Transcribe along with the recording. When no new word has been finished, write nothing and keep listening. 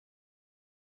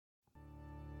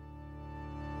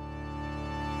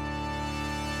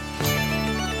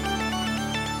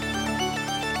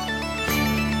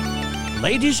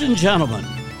Ladies and gentlemen,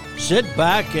 sit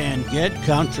back and get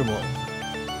comfortable.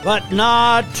 But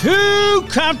not too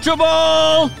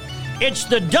comfortable. It's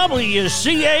the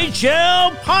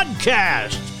Wchl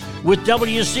Podcast with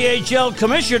Wchl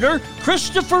Commissioner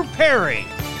Christopher Perry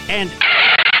and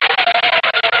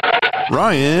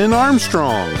Ryan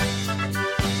Armstrong.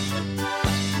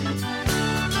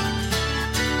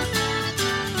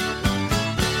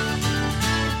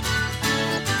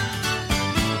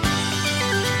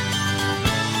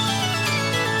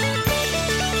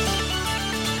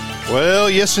 Well,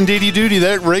 yes, indeedy doody.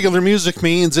 That regular music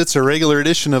means it's a regular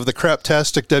edition of the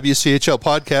craptastic WCHL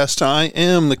podcast. I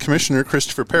am the Commissioner,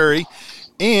 Christopher Perry,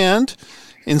 and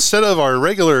instead of our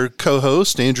regular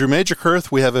co-host, Andrew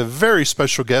Majorkirth, we have a very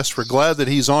special guest. We're glad that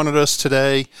he's on with us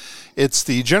today. It's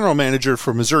the general manager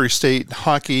for Missouri State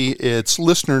Hockey. It's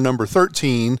listener number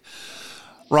 13,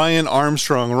 Ryan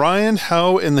Armstrong. Ryan,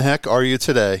 how in the heck are you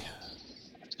today?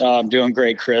 I'm doing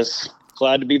great, Chris.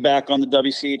 Glad to be back on the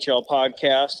WCHL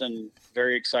podcast and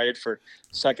very excited for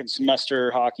second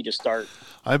semester hockey to start.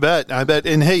 I bet.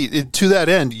 And hey, to that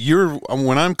end,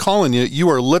 when I'm calling you, you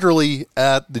are literally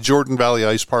at the Jordan Valley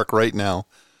Ice Park right now.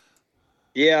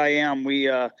 Yeah, I am.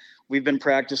 We've been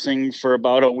practicing for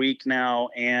about a week now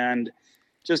and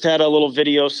just had a little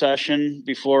video session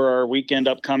before our weekend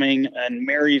upcoming in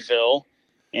Maryville,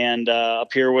 and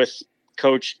up here with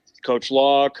Coach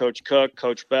Law, Coach Cook,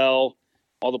 Coach Bell,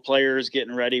 all the players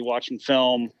getting ready, watching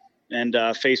film and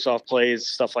face-off plays,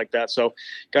 stuff like that. So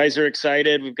guys are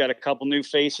excited. We've got a couple new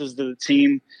faces to the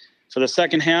team for the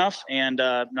second half. And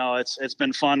no, it's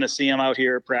been fun to see them out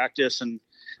here practice, and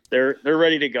they're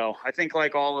ready to go. I think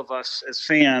like all of us as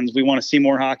fans, we want to see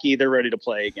more hockey. They're ready to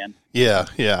play again. Yeah.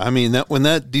 I mean, when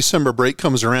that December break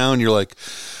comes around, you're like,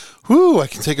 whoo, I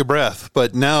can take a breath.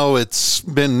 But now it's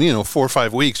been, 4 or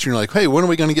 5 weeks. You're like, hey, when are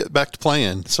we going to get back to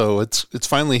playing? So it's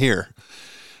finally here.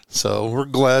 So we're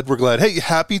glad. Hey,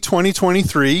 happy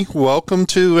 2023. Welcome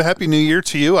to Happy New Year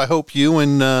to you. I hope you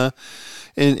and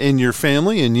your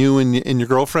family and you and your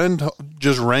girlfriend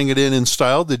just rang it in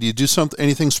style. Did you do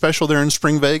anything special there in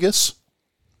Spring Vegas?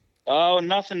 Oh,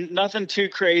 nothing too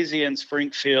crazy in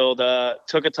Springfield.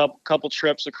 Took a couple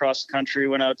trips across the country,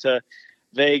 went out to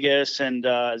Vegas and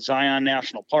Zion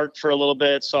National Park for a little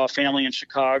bit, saw family in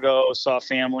Chicago, saw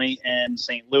family in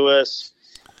St. Louis.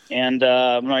 And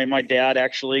my dad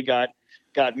actually got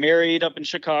married up in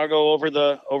Chicago over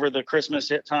the Christmas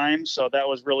hit time, so that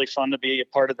was really fun to be a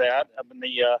part of that up in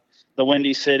the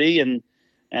Windy City. And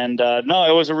no,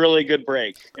 it was a really good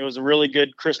break. It was a really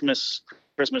good Christmas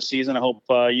season. I hope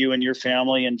you and your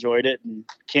family enjoyed it, and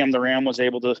Cam the Ram was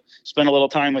able to spend a little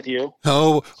time with you.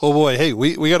 Oh boy, hey,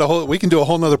 we can do a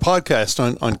whole nother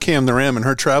podcast on Cam the Ram and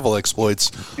her travel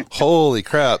exploits. Holy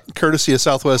crap! Courtesy of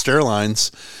Southwest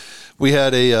Airlines. We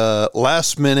had a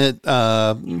last-minute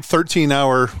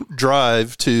 13-hour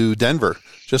drive to Denver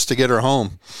just to get her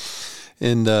home.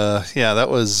 And, that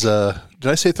was did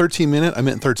I say 13-minute? I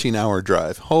meant 13-hour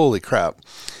drive. Holy crap.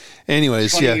 Anyways,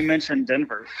 it's funny you mentioned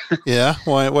Denver. Yeah?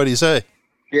 Why? What do you say?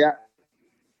 Yeah.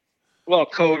 Well,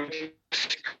 Coach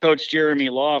Jeremy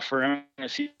Law for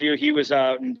MSU, he was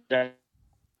out in Denver.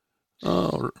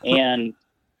 Oh, and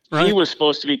right. He was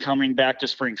supposed to be coming back to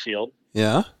Springfield.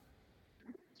 Yeah.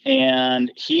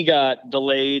 And he got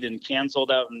delayed and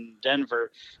canceled out in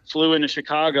Denver, flew into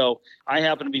Chicago. I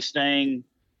happened to be staying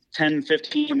 10,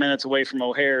 15 minutes away from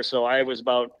O'Hare, so I was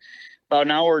about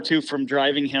an hour or two from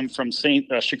driving him from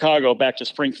Chicago back to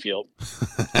Springfield.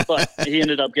 But he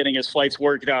ended up getting his flights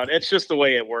worked out. It's just the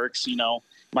way it works,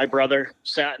 My brother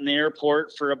sat in the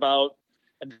airport for about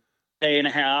a day and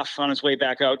a half on his way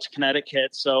back out to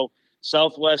Connecticut, so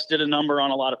Southwest did a number on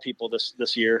a lot of people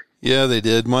this year. Yeah, they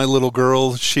did. My little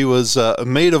girl, she was a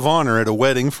maid of honor at a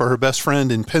wedding for her best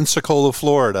friend in Pensacola,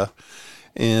 Florida.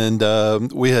 And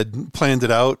we had planned it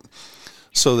out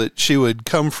so that she would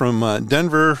come from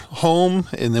Denver home,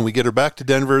 and then we get her back to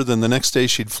Denver. Then the next day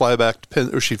she'd fly out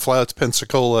to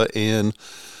Pensacola, and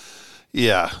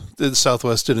yeah, the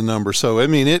Southwest did a number. So, I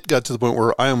mean, it got to the point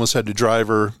where I almost had to drive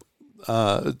her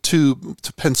to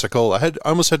Pensacola. I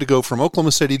almost had to go from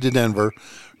Oklahoma City to Denver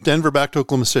back to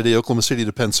Oklahoma City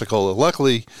to Pensacola.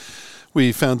 Luckily,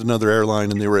 we found another airline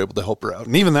and they were able to help her out.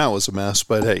 And even that was a mess,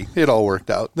 but hey, it all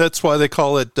worked out. That's why they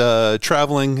call it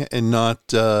traveling and not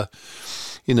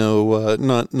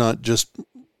just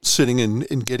sitting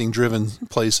and getting driven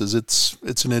places.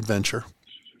 It's an adventure.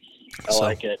 I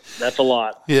like it. That's a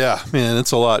lot. Yeah, man,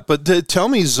 it's a lot. But tell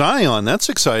me, Zion, that's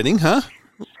exciting, huh?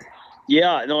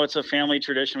 Yeah, no, it's a family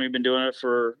tradition. We've been doing it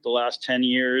for the last 10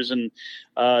 years. And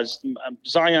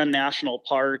Zion National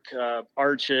Park,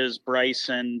 Arches,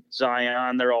 Bryson,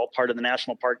 Zion, they're all part of the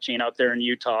national park chain out there in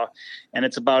Utah. And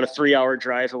it's about a 3-hour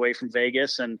drive away from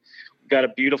Vegas. And we've got a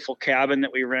beautiful cabin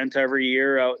that we rent every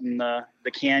year out in the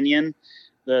canyon,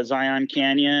 the Zion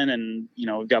Canyon. And,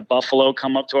 we've got buffalo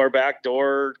come up to our back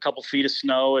door, a couple feet of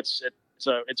snow. It's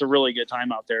a really good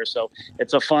time out there. So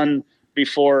it's a fun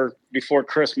before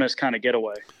Christmas kind of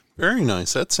getaway. Very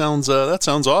nice. That sounds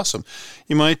awesome.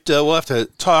 You might we'll have to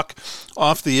talk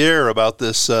off the air about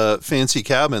this fancy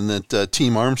cabin that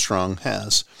Team Armstrong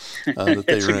has. That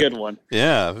It's a good one.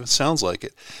 Yeah, it sounds like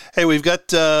it. Hey, we've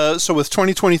got so with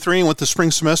 2023 and with the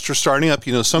spring semester starting up,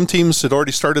 some teams had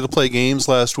already started to play games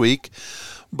last week,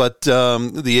 but the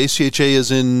ACHA is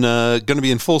going to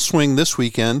be in full swing this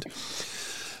weekend.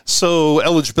 So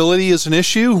eligibility is an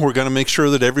issue. We're going to make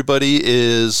sure that everybody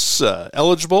is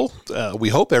eligible. We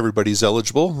hope everybody's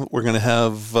eligible. We're going to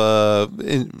have,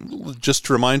 just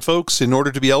to remind folks, in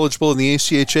order to be eligible in the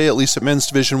ACHA, at least at Men's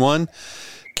Division I,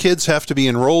 kids have to be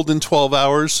enrolled in 12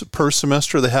 hours per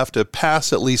semester. They have to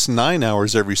pass at least 9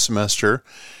 hours every semester.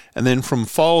 And then from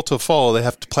fall to fall, they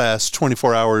have to pass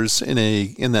 24 hours in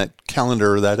that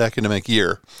calendar or that academic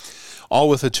year, all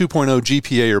with a 2.0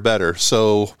 GPA or better.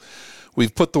 So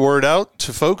we've put the word out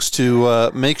to folks to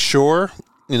make sure,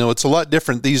 it's a lot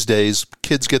different these days.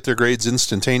 Kids get their grades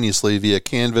instantaneously via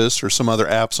Canvas or some other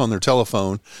apps on their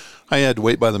telephone. I had to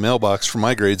wait by the mailbox for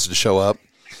my grades to show up.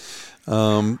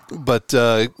 So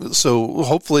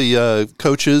hopefully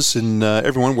coaches and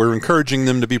everyone, we're encouraging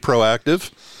them to be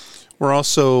proactive. We're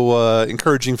also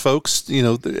encouraging folks,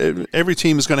 every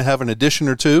team is going to have an addition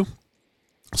or two.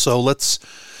 So let's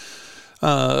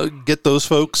get those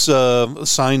folks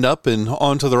signed up and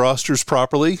onto the rosters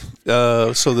properly,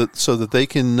 so that they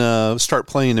can start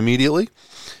playing immediately,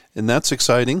 and that's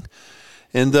exciting.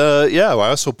 And I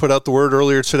also put out the word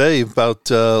earlier today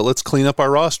about let's clean up our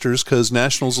rosters because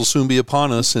nationals will soon be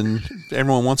upon us, and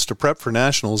everyone wants to prep for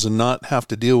nationals and not have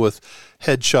to deal with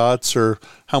headshots or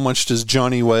how much does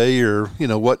Johnny weigh or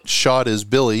what shot is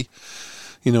Billy,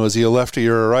 is he a lefty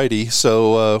or a righty?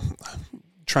 So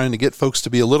trying to get folks to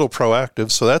be a little proactive.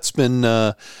 So that's been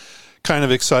kind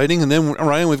of exciting. And then,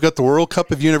 Ryan, we've got the World Cup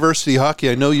of University Hockey.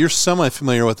 I know you're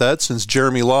semi-familiar with that since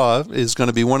Jeremy Law is going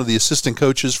to be one of the assistant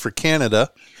coaches for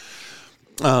Canada.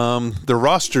 The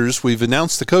rosters, we've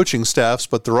announced the coaching staffs,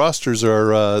 but the rosters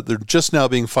are they're just now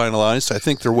being finalized. I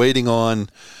think they're waiting on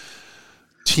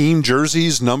team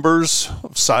jerseys, numbers,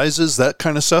 sizes, that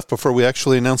kind of stuff before we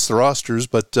actually announce the rosters,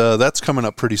 but that's coming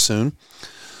up pretty soon.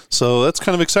 So that's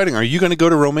kind of exciting. Are you going to go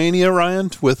to Romania,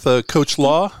 Ryan, with Coach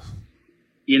Law?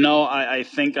 I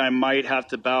think I might have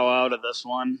to bow out of this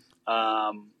one.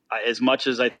 As much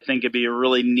as I think it'd be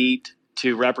really neat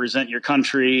to represent your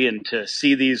country and to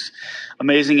see these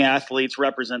amazing athletes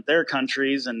represent their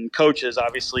countries and coaches,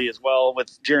 obviously, as well,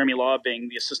 with Jeremy Law being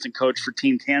the assistant coach for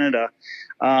Team Canada.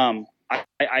 I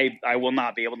will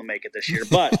not be able to make it this year,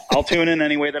 but I'll tune in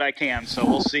any way that I can. So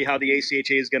we'll see how the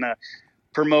ACHA is going to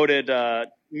promote it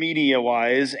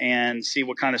media-wise and see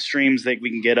what kind of streams that we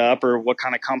can get up or what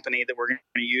kind of company that we're going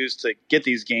to use to get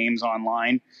these games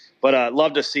online. But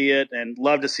love to see it and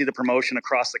love to see the promotion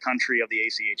across the country of the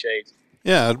ACHA.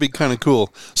 Yeah, it'd be kind of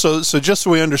cool. So just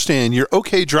so we understand, you're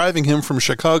okay driving him from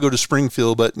Chicago to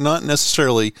Springfield, but not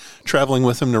necessarily traveling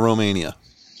with him to Romania.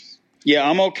 Yeah,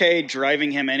 I'm okay driving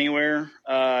him anywhere.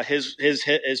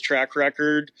 His track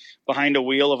record behind a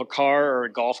wheel of a car or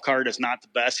a golf cart is not the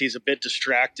best. He's a bit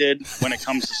distracted when it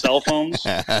comes to cell phones.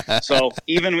 So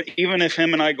even if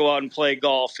him and I go out and play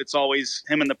golf, it's always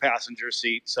him in the passenger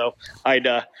seat. So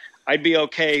I'd be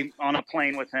okay on a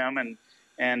plane with him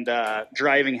and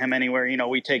driving him anywhere.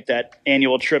 We take that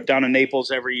annual trip down to Naples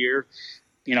every year.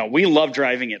 We love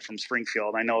driving it from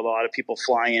Springfield. I know a lot of people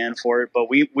fly in for it, but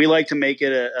we like to make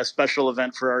it a special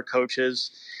event for our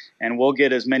coaches, and we'll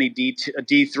get as many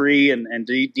D3 and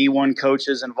D1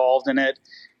 coaches involved in it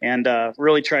and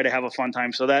really try to have a fun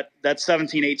time. So that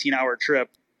 17, 18-hour trip,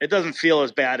 it doesn't feel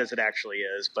as bad as it actually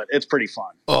is, but it's pretty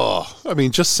fun. Oh, I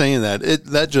mean, just saying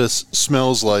that just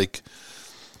smells like,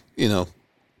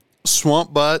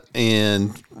 swamp butt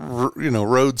and,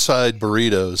 roadside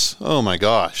burritos. Oh, my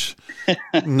gosh.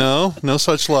 No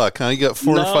such luck. Huh? You got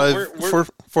four or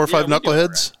five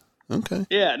knuckleheads? Okay.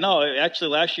 Yeah, no,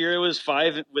 actually last year it was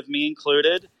 5 with me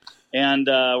included, and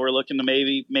we're looking to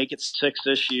maybe make it 6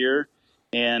 this year.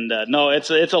 And no, it's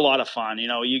a lot of fun.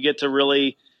 You get to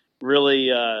really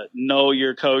really know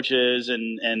your coaches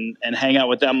and hang out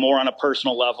with them more on a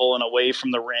personal level and away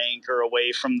from the rink or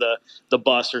away from the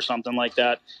bus or something like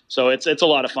that. So it's a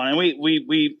lot of fun. And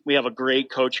we have a great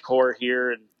coach core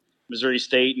here in Missouri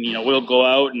State, and we'll go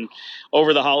out, and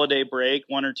over the holiday break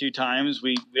 1 or 2 times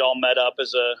we all met up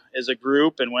as a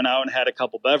group and went out and had a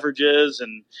couple beverages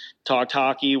and talked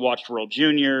hockey, watched World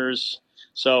Juniors.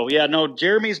 So yeah, no,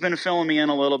 Jeremy's been filling me in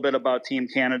a little bit about Team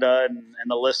Canada and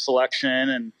the list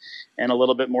selection and a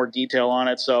little bit more detail on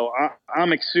it. So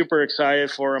I'm super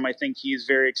excited for him. I think he's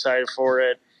very excited for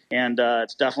it. And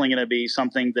it's definitely going to be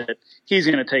something that he's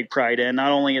going to take pride in,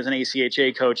 not only as an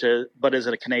ACHA coach, but as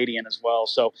a Canadian as well.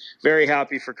 So very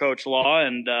happy for Coach Law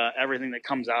and everything that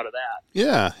comes out of that.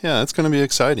 Yeah, it's going to be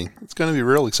exciting. It's going to be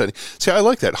real exciting. See, I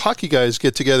like that. Hockey guys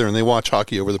get together and they watch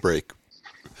hockey over the break.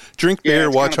 Drink beer,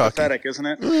 watch hockey. Pathetic, isn't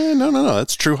it? No.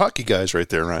 That's true hockey guys right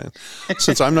there, Ryan.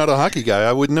 Since I'm not a hockey guy,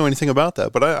 I wouldn't know anything about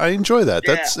that, but I enjoy that.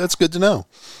 Yeah. That's good to know.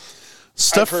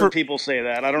 I've heard people say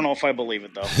that. I don't know if I believe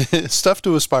it, though. Stuff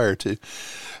to aspire to.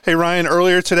 Hey, Ryan,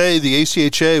 earlier today, the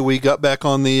ACHA, we got back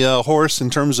on the horse in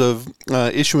terms of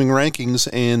issuing rankings,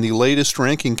 and the latest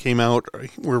ranking came out.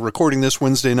 We're recording this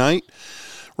Wednesday night.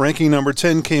 Ranking number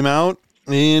 10 came out,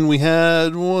 and we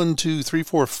had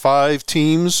 5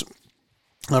 teams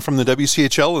from the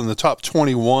WCHL in the top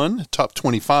 21, top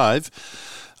 25.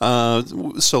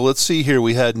 So let's see here.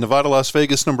 We had Nevada, Las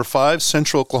Vegas, number 5,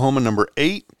 Central Oklahoma, number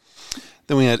 8.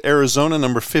 Then we had Arizona,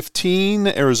 number 15,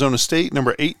 Arizona State,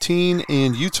 number 18,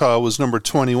 and Utah was number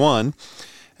 21.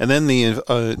 And then the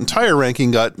entire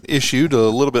ranking got issued a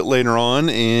little bit later on,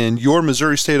 and your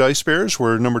Missouri State Ice Bears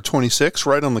were number 26,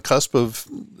 right on the cusp of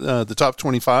the top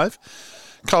 25.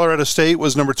 Colorado State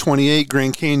was number 28,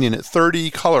 Grand Canyon at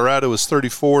 30, Colorado is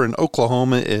 34, and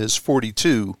Oklahoma is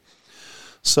 42.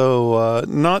 So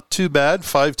not too bad.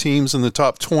 5 teams in the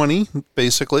top 20,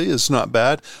 basically, is not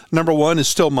bad. Number 1 is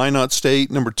still Minot State.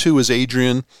 Number 2 is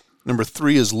Adrian. Number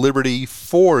 3 is Liberty.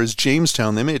 4 is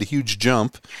Jamestown. They made a huge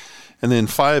jump. And then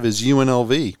 5 is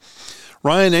UNLV.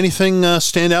 Ryan, anything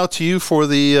stand out to you for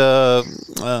the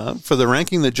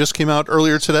ranking that just came out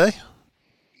earlier today?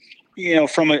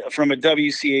 From a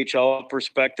WCHL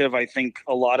perspective, I think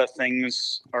a lot of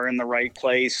things are in the right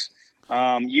place.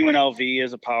 UNLV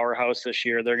is a powerhouse this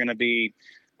year. They're going to be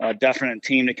a definite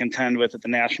team to contend with at the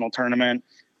national tournament.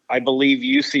 I believe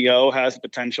UCO has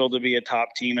potential to be a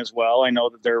top team as well. I know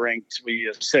that they're ranked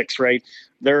 6, right?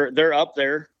 They're up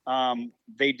there.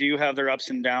 They do have their ups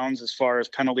and downs as far as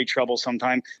penalty trouble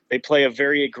sometimes. They play a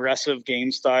very aggressive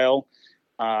game style.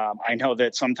 I know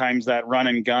that sometimes that run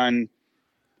and gun,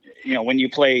 when you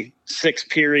play 6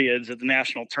 periods at the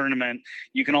national tournament,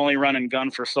 you can only run and gun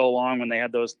for so long when they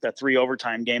had that 3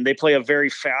 overtime game. They play a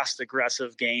very fast,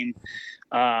 aggressive game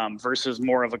versus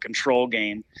more of a control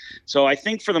game. So I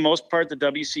think for the most part, the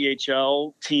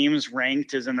WCHL teams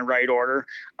ranked is in the right order.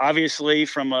 Obviously,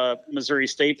 from a Missouri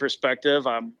State perspective,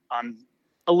 I'm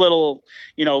a little,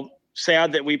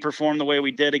 sad that we performed the way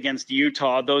we did against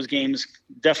Utah. Those games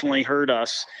definitely hurt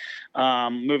us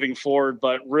moving forward,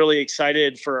 but really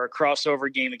excited for our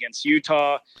crossover game against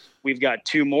Utah. We've got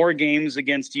 2 more games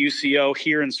against UCO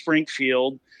here in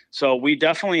Springfield. So we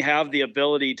definitely have the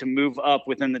ability to move up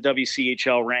within the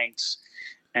WCHL ranks.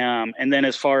 And then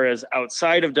as far as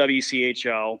outside of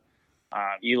WCHL,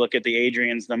 you look at the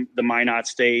Adrians, the Minot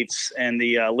States, and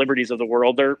the Liberties of the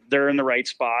world, they're in the right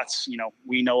spots.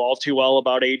 We know all too well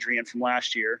about Adrian from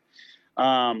last year.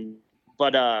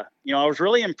 But I was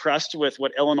really impressed with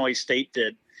what Illinois State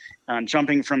did,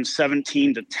 jumping from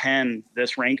 17 to 10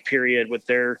 this rank period with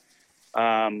their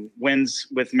wins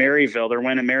with Maryville. Their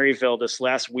win in Maryville this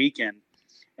last weekend.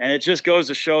 And it just goes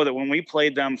to show that when we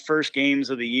played them first games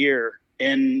of the year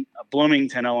in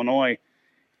Bloomington, Illinois,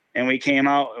 and we came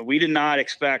out, we did not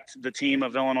expect the team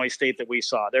of Illinois State that we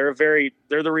saw. They're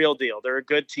the real deal. They're a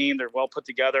good team. They're well put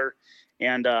together.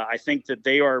 And I think that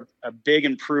they are a big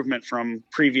improvement from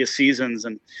previous seasons.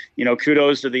 And,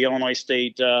 kudos to the Illinois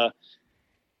State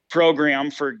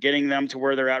program for getting them to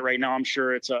where they're at right now. I'm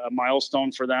sure it's a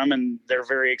milestone for them, and they're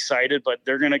very excited, but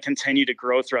they're going to continue to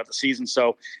grow throughout the season.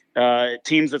 So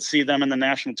teams that see them in the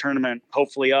national tournament,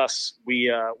 hopefully us, we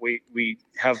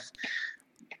have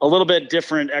a little bit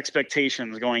different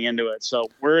expectations going into it. So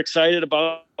we're excited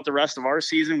about the rest of our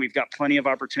season. We've got plenty of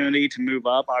opportunity to move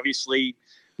up. Obviously,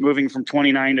 moving from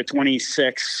 29 to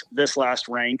 26 this last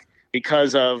rank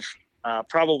because of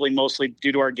probably mostly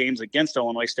due to our games against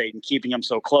Illinois State and keeping them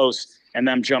so close and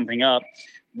them jumping up.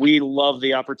 We love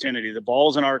the opportunity. The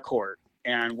ball's in our court,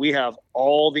 and we have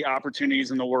all the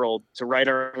opportunities in the world to write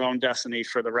our own destiny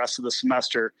for the rest of the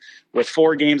semester with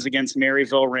 4 games against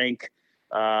Maryville rank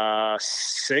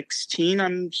 16,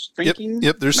 I'm thinking.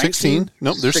 Yep, there's 16.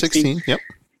 Nope, there's 16. Yep.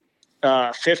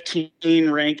 15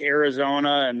 rank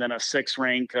Arizona, and then a 6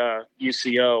 rank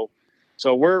UCO.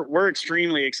 So we're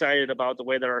extremely excited about the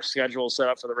way that our schedule is set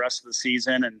up for the rest of the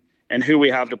season and who we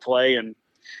have to play. And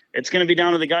it's going to be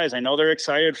down to the guys. I know they're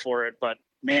excited for it, but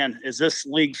man, is this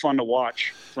league fun to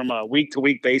watch from a week to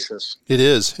week basis? It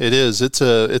is. It's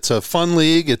a fun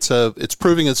league. It's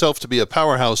proving itself to be a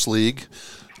powerhouse league.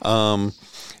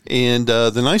 And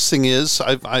the nice thing is,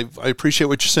 I appreciate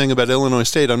what you're saying about Illinois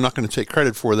State. I'm not going to take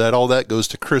credit for that. All that goes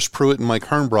to Chris Pruitt and Mike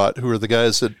Hernbrot, who are the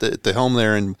guys at the helm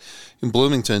there in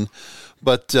Bloomington.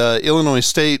 But Illinois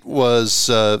State was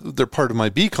they're part of my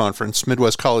B conference,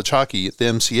 Midwest College Hockey at the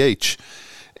MCH.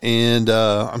 And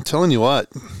I'm telling you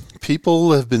what,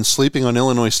 people have been sleeping on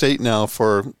Illinois State now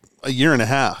for a year and a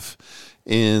half.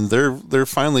 And they're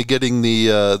finally getting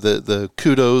the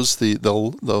kudos, the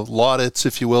laudits,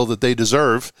 if you will, that they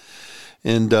deserve.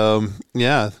 And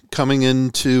coming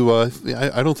into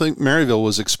I don't think Maryville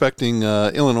was expecting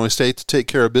Illinois State to take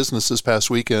care of business this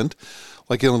past weekend,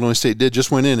 like Illinois State did.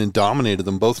 Just went in and dominated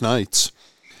them both nights.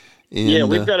 And,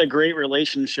 we've got a great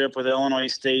relationship with Illinois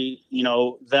State. You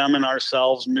know, them and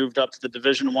ourselves moved up to the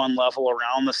Division I level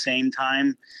around the same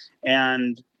time,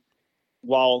 and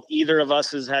while either of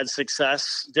us has had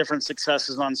different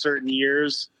successes on certain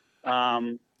years,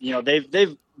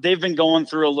 they've been going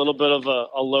through a little bit of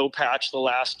a low patch the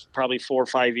last probably 4 or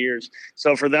 5 years.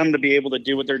 So for them to be able to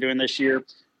do what they're doing this year,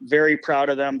 very proud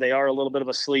of them. They are a little bit of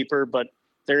a sleeper, but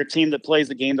they're a team that plays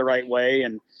the game the right way,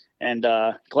 and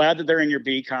glad that they're in your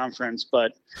B conference.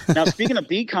 But now, speaking of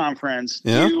B conference,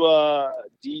 yeah. do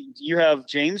you have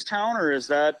Jamestown, or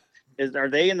are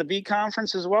they in the B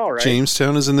conference as well, right?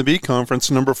 Jamestown is in the B conference,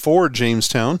 number 4,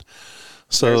 Jamestown.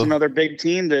 So there's another big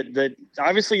team that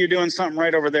obviously you're doing something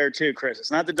right over there too, Chris.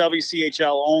 It's not the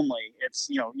WCHL only. It's,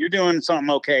 you're doing something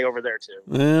okay over there too.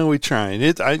 Well, we trying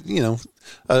it. A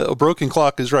broken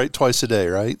clock is right twice a day,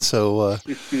 right? So,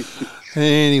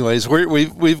 anyways,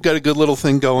 we've got a good little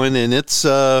thing going, and it's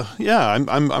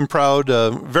I'm proud,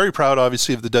 very proud,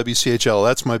 obviously, of the WCHL.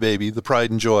 That's my baby, the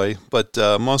pride and joy. But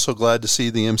I'm also glad to see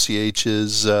the MCH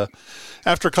is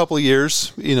after a couple of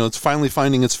years, it's finally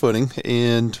finding its footing,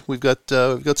 and we've got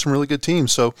some really good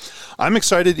teams. So I'm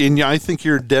excited, and I think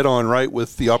you're dead on right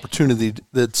with the opportunity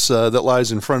that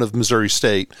lies in front of Missouri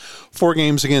State. 4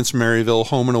 games against Maryville,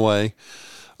 home and away.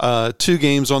 2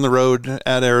 games on the road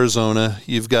at Arizona.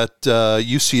 You've got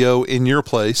UCO in your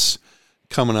place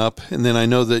coming up, and then I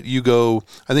know that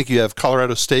I think you have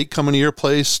Colorado State coming to your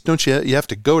place. Don't you? You have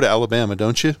to go to Alabama,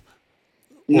 don't you?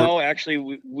 No,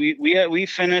 actually, we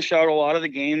finish out a lot of the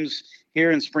games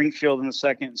here in Springfield in the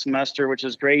second semester, which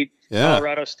is great. Yeah.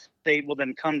 Colorado State will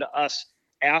then come to us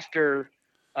after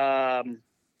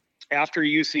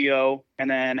UCO, and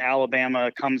then Alabama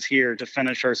comes here to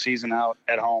finish our season out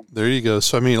at home. There you go.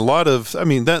 So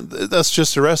that's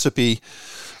just a recipe.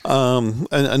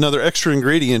 Another extra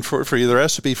ingredient for you, the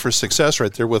recipe for success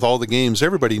right there with all the games.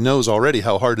 Everybody knows already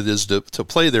how hard it is to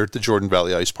play there at the Jordan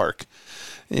Valley Ice Park.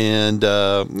 And,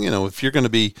 if you're going to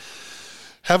be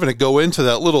having to go into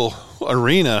that little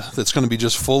arena that's going to be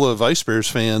just full of Ice Bears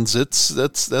fans,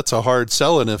 that's a hard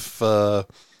sell. And if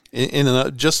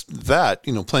just that,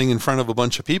 playing in front of a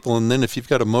bunch of people, and then if you've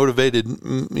got a motivated,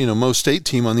 Mo State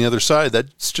team on the other side,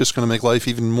 that's just going to make life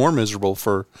even more miserable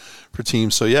for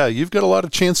teams. So, yeah, you've got a lot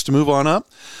of chance to move on up.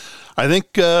 I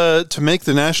think to make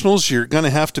the Nationals, you're going to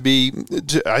have to be,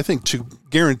 to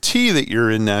guarantee that you're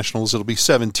in Nationals, it'll be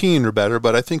 17 or better.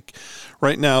 But I think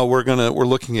right now we're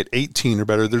looking at 18 or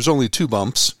better. There's only 2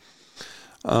 bumps.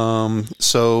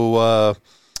 Obviously,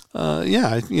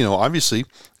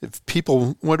 if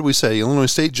people, what do we say? Illinois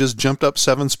State just jumped up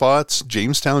 7 spots.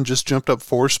 Jamestown just jumped up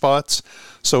 4 spots.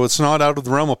 So it's not out of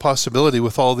the realm of possibility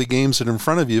with all the games that are in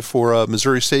front of you for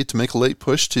Missouri State to make a late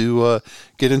push to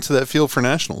get into that field for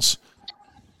Nationals.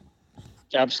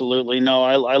 Absolutely. No,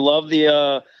 I love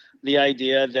the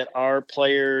idea that our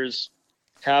players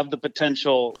have the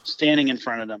potential standing in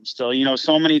front of them still.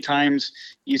 So many times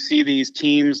you see these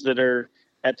teams that are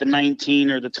at the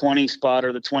 19 or the 20 spot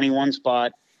or the 21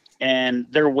 spot, and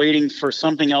they're waiting for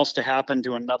something else to happen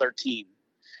to another team.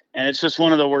 And it's just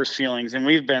one of the worst feelings. And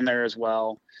we've been there as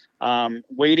well,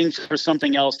 waiting for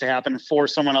something else to happen for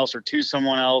someone else or to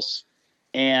someone else.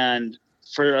 And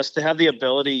for us to have the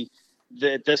ability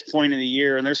at this point of the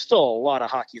year, and there's still a lot of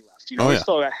hockey left, we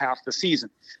still got half the season,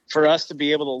 for us to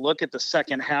be able to look at the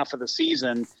second half of the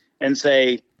season and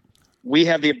say, we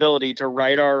have the ability to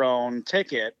write our own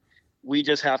ticket. We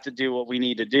just have to do what we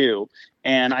need to do.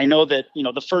 And I know that,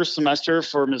 the first semester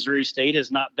for Missouri State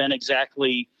has not been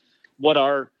exactly what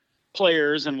our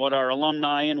players and what our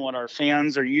alumni and what our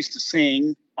fans are used to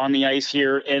seeing on the ice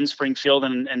here in Springfield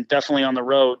and definitely on the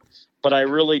road. But I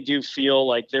really do feel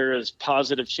like there is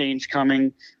positive change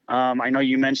coming. I know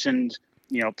you mentioned,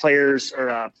 players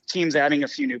or teams adding a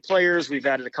few new players. We've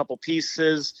added a couple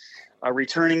pieces, a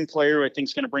returning player who I think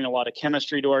is going to bring a lot of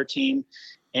chemistry to our team.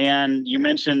 And you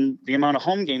mentioned the amount of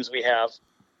home games we have.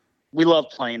 We love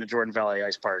playing at Jordan Valley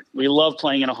Ice Park. We love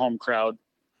playing in a home crowd.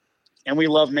 And we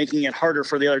love making it harder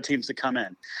for the other teams to come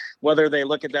in. Whether they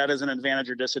look at that as an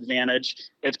advantage or disadvantage,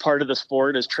 it's part of the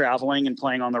sport, is traveling and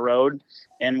playing on the road.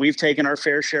 And we've taken our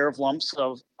fair share of lumps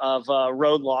of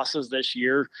road losses this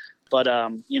year. But,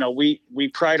 we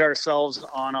pride ourselves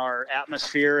on our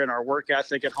atmosphere and our work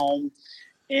ethic at home.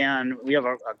 And we have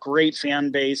a great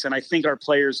fan base. And I think our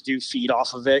players do feed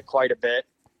off of it quite a bit.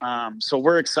 So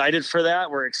we're excited for that.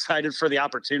 We're excited for the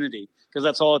opportunity, because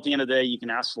that's all at the end of the day you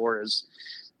can ask for is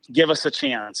give us a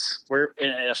chance. We're in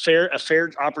a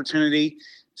fair opportunity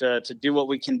to do what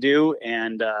we can do.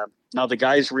 And now the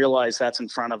guys realize that's in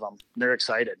front of them. They're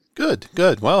excited. Good.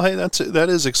 Well, hey, that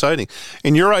is exciting.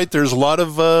 And you're right. There's a lot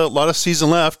of season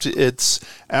left. It's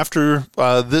after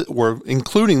we're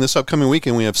including this upcoming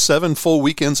weekend. We have 7 full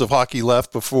weekends of hockey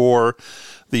left before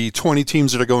the 20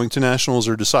 teams that are going to nationals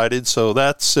are decided. So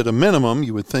that's at a minimum,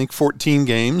 you would think, 14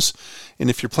 games. And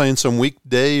if you're playing some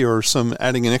weekday or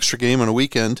adding an extra game on a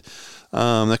weekend,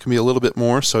 that can be a little bit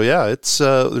more. So yeah, it's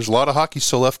there's a lot of hockey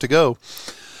still left to go.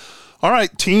 All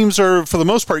right, teams are, for the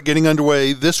most part, getting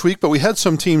underway this week, but we had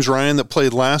some teams, Ryan, that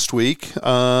played last week.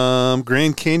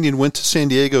 Grand Canyon went to San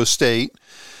Diego State,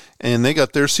 and they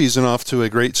got their season off to a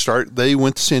great start. They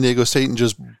went to San Diego State and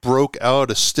just broke out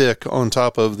a stick on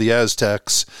top of the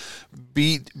Aztecs,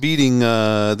 beating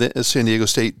the San Diego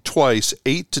State twice,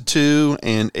 8-2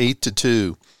 and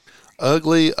 8-2.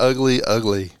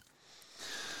 Ugly.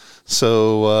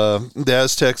 So the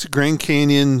Aztecs, Grand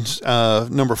Canyon,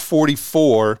 number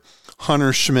 44,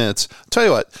 Hunter Schmitz. Tell you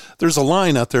what, there's a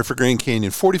line out there for Grand Canyon,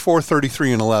 44,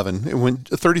 33, and 11. When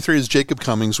 33 is Jacob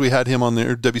Cummings. We had him on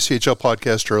the Wchl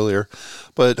podcast earlier.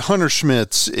 But Hunter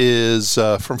Schmitz is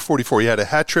from 44. He had a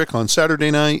hat trick on Saturday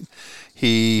night.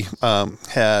 He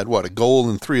had, a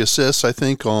goal and 3 assists, I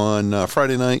think, on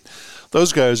Friday night.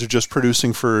 Those guys are just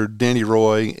producing for Danny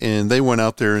Roy, and they went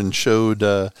out there and showed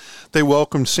they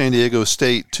welcomed San Diego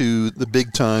State to the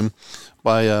big time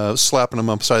by slapping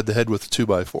them upside the head with a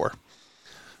 2x4.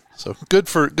 So good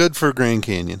for Grand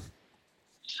Canyon.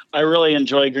 I really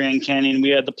enjoy Grand Canyon. We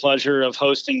had the pleasure of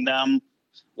hosting them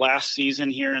last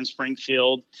season here in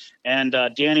Springfield, and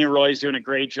Danny Roy's doing a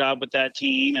great job with that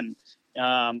team, and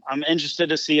I'm interested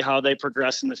to see how they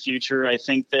progress in the future. I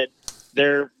think that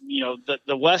they're,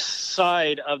 the west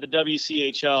side of the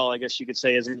WCHL, I guess you could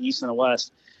say, is an east and a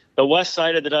west. The west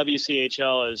side of the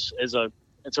WCHL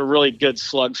it's a really good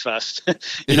slugfest.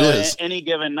 Any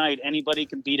given night, anybody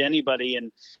can beat anybody,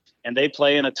 and they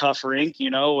play in a tough rink,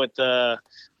 with the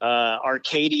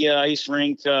Arcadia Ice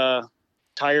Rink,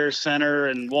 Tire Center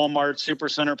and Walmart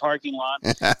Supercenter parking lot.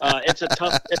 It's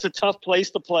a tough place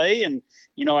to play, and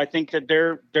I think that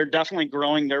they're definitely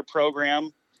growing their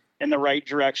program in the right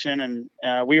direction,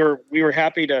 and we were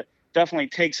happy to definitely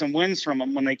take some wins from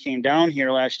them when they came down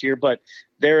here last year. But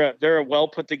they're a well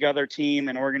put together team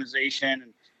and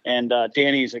organization, and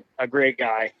Danny's a great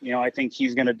guy. I think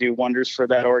he's going to do wonders for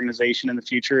that organization in the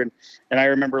future. And I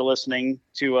remember listening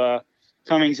to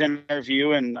Cummings'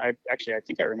 interview, and I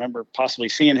think I remember possibly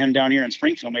seeing him down here in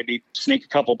Springfield, maybe sneak a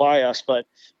couple by us. But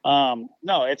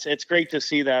no, it's great to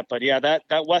see that. But yeah,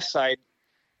 that west side,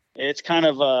 it's kind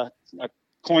of a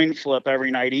coin flip every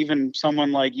night. Even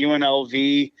someone like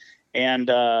UNLV and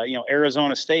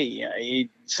Arizona State,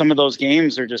 some of those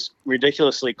games are just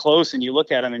ridiculously close, and you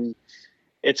look at them, and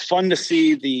it's fun to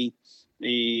see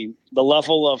the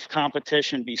level of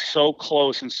competition be so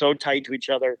close and so tight to each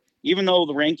other. Even though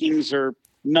the rankings are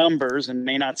numbers and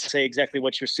may not say exactly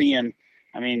what you're seeing,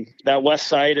 I mean, that west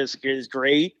side is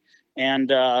great,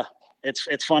 and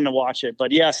it's fun to watch it.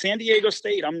 But yeah, San Diego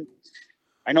State,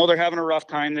 I know they're having a rough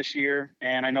time this year,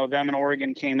 and I know them and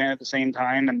Oregon came in at the same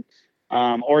time, and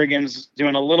Oregon's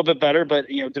doing a little bit better. But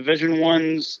Division I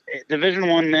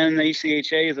men in the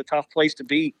ACHA is a tough place to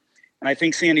be, and I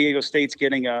think San Diego State's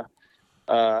getting a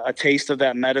taste of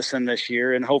that medicine this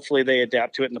year, and hopefully they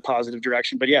adapt to it in the positive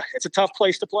direction. But yeah, it's a tough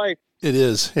place to play. It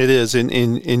is,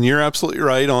 and you're absolutely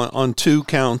right on 2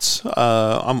 counts.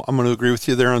 I'm going to agree with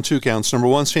you there on 2 counts. Number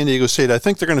one, San Diego State, I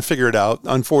think they're going to figure it out.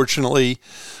 Unfortunately,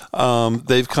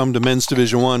 they've come to men's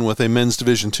Division I with a men's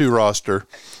Division II roster,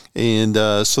 and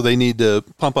so they need to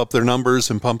pump up their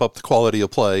numbers and pump up the quality of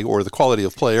play, or the quality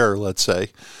of player, let's say.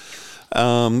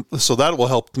 So that will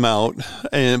help them out,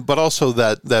 but also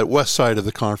that west side of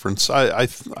the conference.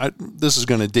 This is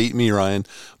going to date me, Ryan,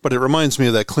 but it reminds me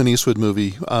of that Clint Eastwood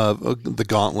movie, The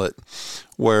Gauntlet,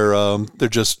 where they're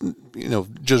just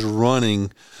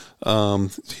running.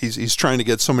 He's trying to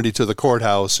get somebody to the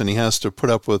courthouse, and he has to put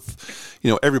up with,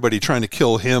 everybody trying to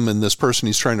kill him and this person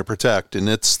he's trying to protect. And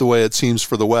it's the way it seems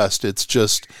for the West. It's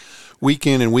just week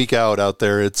in and week out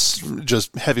there. It's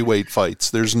just heavyweight fights.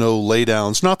 There's no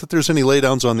laydowns. Not that there's any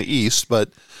laydowns on the East, but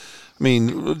I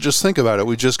mean, just think about it.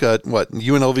 We just got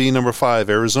UNLV number 5,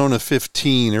 Arizona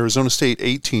 15, Arizona State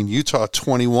 18, Utah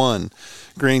 21,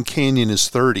 Grand Canyon is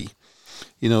 30.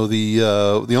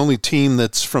 The only team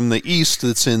that's from the East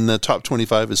that's in the top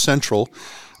 25 is Central.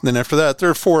 And then after that,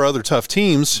 there are 4 other tough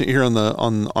teams here on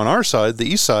our side, the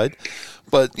East side.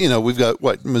 But, we've got,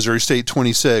 Missouri State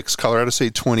 26, Colorado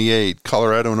State 28,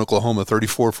 Colorado and Oklahoma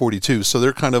 34-42. So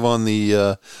they're kind of on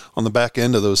the back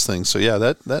end of those things. So, yeah,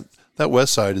 that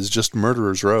West side is just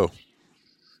murderer's row.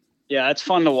 Yeah, it's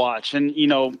fun to watch. And,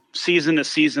 season to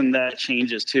season that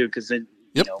changes too, because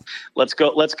Yep. Let's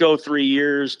go 3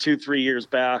 years, 2-3 years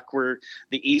back, where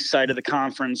the East side of the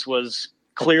conference was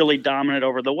clearly dominant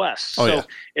over the West.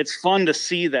 It's fun to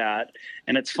see that,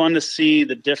 and it's fun to see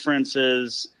the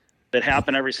differences that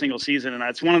happen every single season. And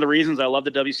that's one of the reasons I love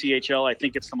the WCHL. I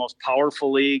think it's the most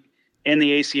powerful league in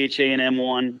the ACHA and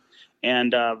M1,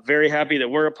 and very happy that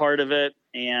we're a part of it.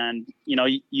 And,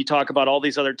 you talk about all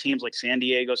these other teams like San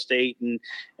Diego State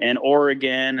and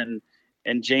Oregon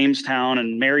and Jamestown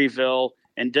and Maryville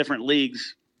and different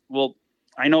leagues. Well,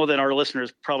 I know that our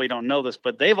listeners probably don't know this,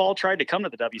 but they've all tried to come to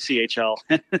the WCHL.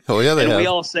 Oh, yeah, they have. We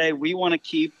all say we want to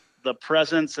keep the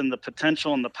presence and the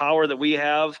potential and the power that we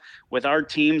have with our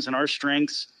teams and our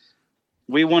strengths.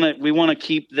 We want to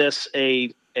keep this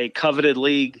a coveted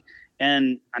league.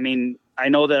 And I mean, I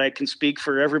know that I can speak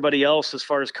for everybody else as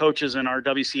far as coaches in our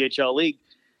WCHL league.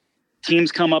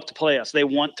 Teams come up to play us. They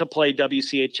want to play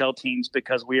WCHL teams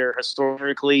because we are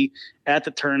historically at the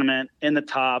tournament in the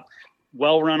top,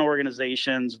 well-run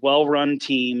organizations, well-run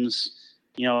teams.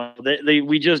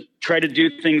 We just try to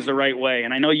do things the right way.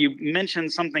 And I know you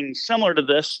mentioned something similar to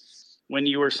this when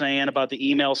you were saying about the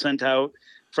email sent out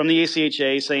from the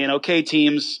ACHA saying, okay,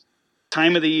 teams,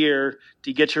 time of the year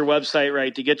to get your website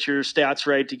right, to get your stats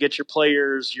right, to get your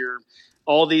players,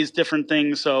 all these different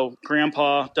things. So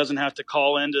grandpa doesn't have to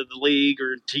call into the league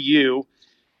or to you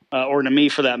or to me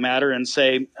for that matter and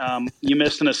say, you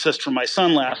missed an assist from my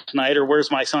son last night, or where's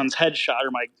my son's headshot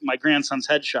or my grandson's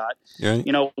headshot. Right.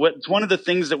 It's one of the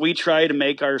things that we try to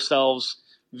make ourselves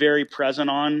very present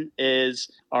on is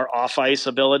our off ice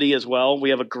ability as well. We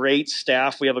have a great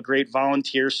staff. We have a great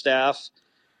volunteer staff.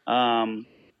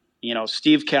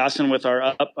 Steve Casson with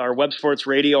our Web Sports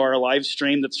Radio, our live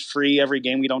stream that's free every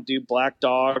game. We don't do Black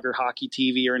Dog or Hockey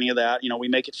TV or any of that. We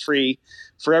make it free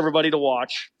for everybody to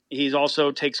watch. He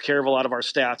also takes care of a lot of our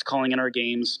stats, calling in our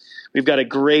games. We've got a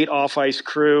great off-ice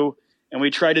crew, and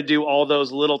we try to do all those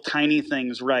little tiny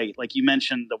things right. Like you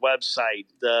mentioned, the website,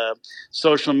 the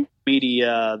social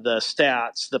media, the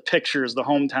stats, the pictures, the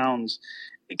hometowns.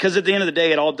 Because at the end of the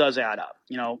day, it all does add up.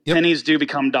 Yep. Pennies do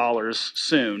become dollars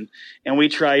soon. And we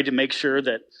try to make sure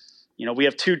that, we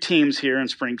have 2 teams here in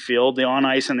Springfield, the on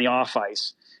ice and the off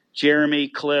ice. Jeremy,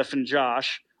 Cliff, and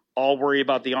Josh all worry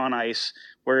about the on ice,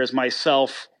 whereas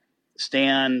myself,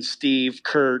 Stan, Steve,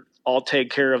 Kurt all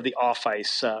take care of the off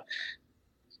ice.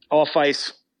 Off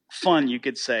ice fun, you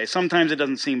could say. Sometimes it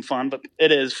doesn't seem fun, but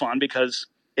it is fun because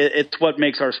it's what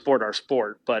makes our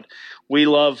sport. But we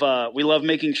love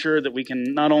making sure that we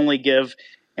can not only give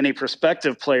any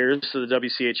prospective players to the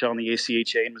WCHL and the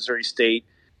ACHA and Missouri State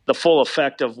the full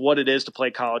effect of what it is to play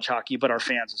college hockey, but our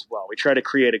fans as well. We try to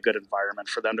create a good environment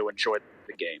for them to enjoy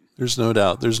the game. There's no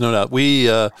doubt. I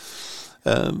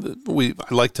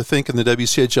like to think in the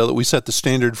WCHL that we set the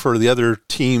standard for the other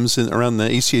teams around the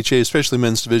ACHA, especially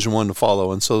men's Division I, to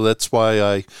follow. And so that's why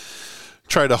I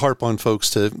try to harp on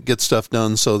folks to get stuff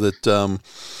done so that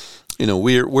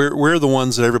we're the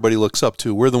ones that everybody looks up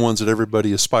to. We're the ones that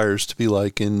everybody aspires to be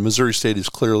like. And Missouri State is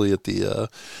clearly at the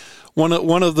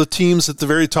one of the teams at the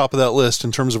very top of that list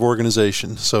in terms of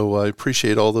organization. So I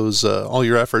appreciate all those all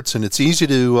your efforts, and it's easy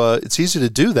to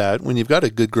do that when you've got a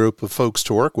good group of folks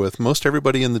to work with. Most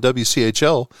everybody in the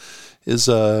WCHL is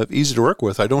easy to work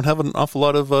with. I don't have an awful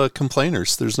lot of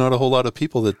complainers. There's not a whole lot of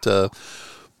people that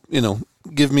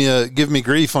give me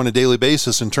grief on a daily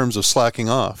basis in terms of slacking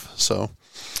off. So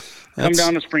come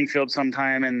down to Springfield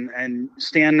sometime and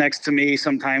stand next to me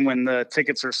sometime when the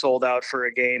tickets are sold out for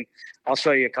a game. I'll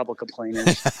show you a couple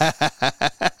complainers.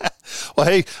 Well,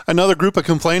 hey, another group of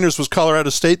complainers was Colorado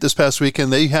State this past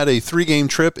weekend. They had a 3-game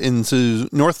trip into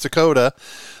North Dakota.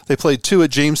 They played 2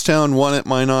 at Jamestown, 1 at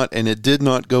Minot, and it did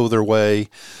not go their way.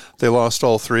 They lost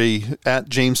all 3 at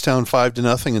Jamestown 5-0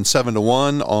 and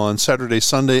 7-1 on Saturday,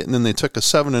 Sunday, and then they took a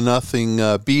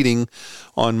 7-0 beating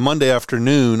on Monday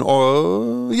afternoon.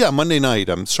 Monday night.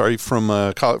 I'm sorry, from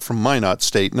Minot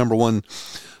State, number 1.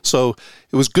 So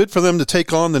it was good for them to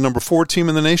take on the number 4 team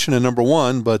in the nation and number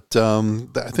 1, but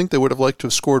I think they would have liked to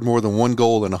have scored more than 1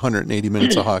 goal in 180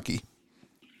 minutes of hockey.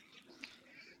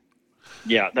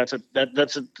 Yeah, that's a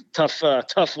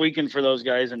tough weekend for those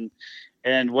guys.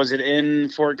 And was it in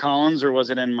Fort Collins or was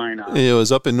it in Minot? It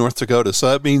was up in North Dakota, so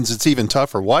that means it's even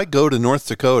tougher. Why go to North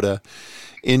Dakota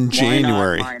in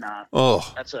January? Minot.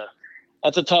 Oh, that's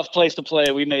a tough place to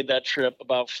play. We made that trip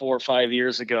about 4 or 5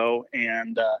 years ago,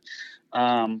 and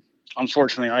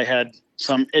unfortunately, I had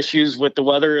some issues with the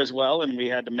weather as well, and we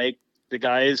had to make the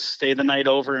guys stay the night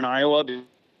over in Iowa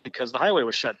because the highway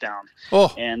was shut down.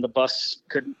 And the bus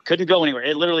couldn't go anywhere.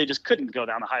 It literally just couldn't go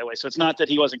down the highway. So it's not that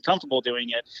he wasn't comfortable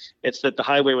doing it. It's that the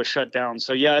highway was shut down.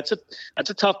 So yeah, that's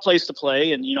a tough place to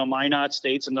play. And, Minot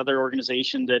State's another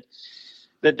organization that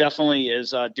definitely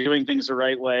is doing things the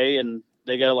right way. And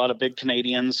they got a lot of big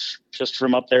Canadians just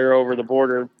from up there over the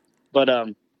border, but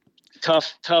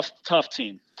tough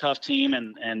team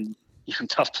and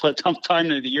tough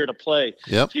time of the year to play.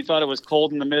 Yep. If you thought it was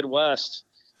cold in the Midwest,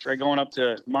 try going up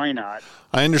to Minot.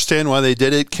 I understand why they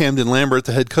did it. Camden Lambert,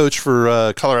 the head coach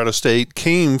for Colorado State,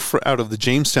 came out of the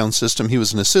Jamestown system. He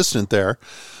was an assistant there.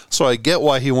 So I get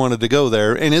why he wanted to go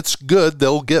there. And it's good.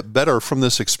 They'll get better from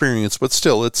this experience. But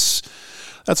still, that's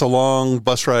a long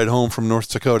bus ride home from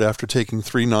North Dakota after taking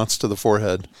 3 knots to the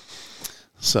forehead.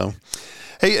 So,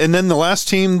 hey, and then the last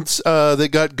teams that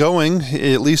got going,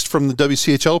 at least from the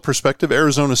WCHL perspective,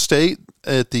 Arizona State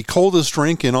at the coldest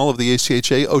rink in all of the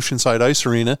ACHA, Oceanside Ice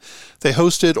Arena. They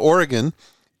hosted Oregon,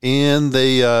 and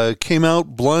they came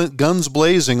out guns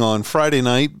blazing on Friday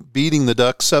night, beating the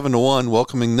Ducks 7-1,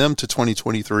 welcoming them to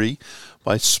 2023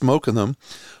 by smoking them.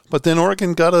 But then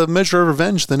Oregon got a measure of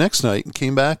revenge the next night and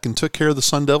came back and took care of the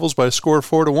Sun Devils by a score of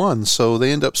 4-1. So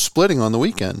they end up splitting on the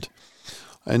weekend.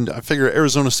 And I figure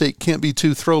Arizona State can't be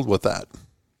too thrilled with that.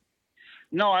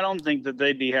 No, I don't think that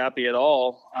they'd be happy at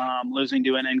all losing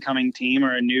to an incoming team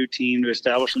or a new team to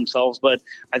establish themselves. But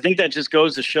I think that just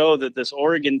goes to show that this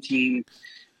Oregon team,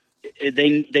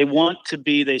 they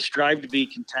strive to be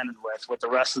contended with the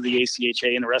rest of the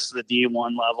ACHA and the rest of the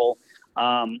D1 level.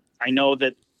 I know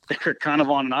that they're kind of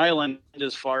on an island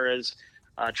as far as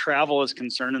travel is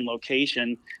concerned and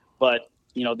location, but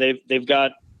they've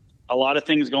got a lot of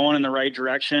things going in the right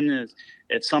direction.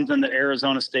 It's something that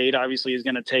Arizona State obviously is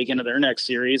going to take into their next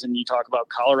series. And you talk about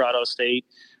Colorado State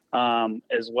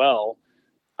as well.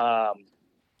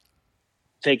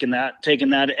 Taking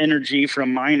that energy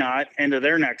from Minot into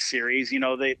their next series.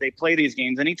 They play these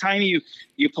games. Anytime you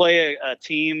play a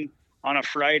team on a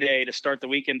Friday to start the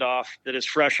weekend off that is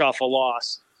fresh off a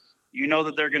loss,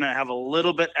 that they're going to have a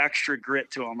little bit extra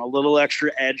grit to them, a little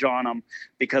extra edge on them,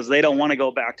 because they don't want to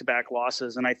go back-to-back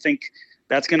losses. And I think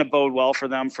that's going to bode well for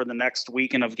them for the next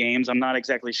weekend of games. I'm not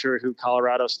exactly sure who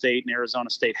Colorado State and Arizona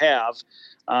State have,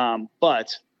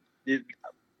 but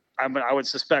I would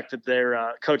suspect that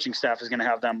their coaching staff is going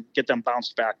to get them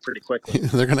bounced back pretty quickly.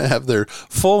 They're going to have their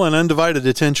full and undivided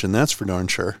attention. That's for darn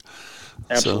sure.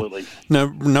 Absolutely. So,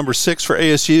 number 6 for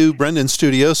ASU, Brendan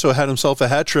Studioso had himself a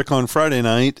hat trick on Friday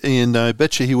night, and I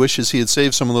bet you he wishes he had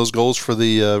saved some of those goals for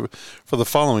the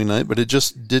following night, but it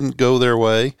just didn't go their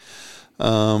way.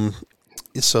 But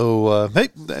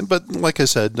like I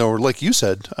said, or like you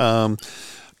said,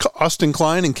 Austin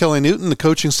Klein and Kelly Newton, the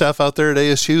coaching staff out there at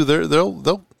ASU,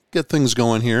 they'll get things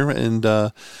going here,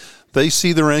 and they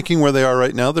see the ranking where they are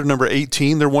right now. They're number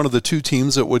 18. They're one of the 2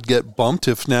 teams that would get bumped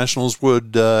if Nationals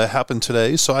would happen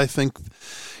today. So I think,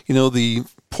 the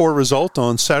poor result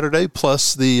on Saturday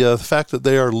plus the fact that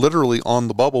they are literally on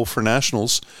the bubble for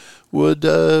Nationals would,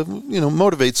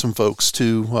 motivate some folks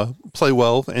to play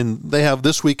well. And they have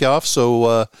this week off,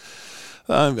 so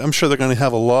I'm sure they're going to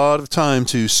have a lot of time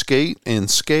to skate and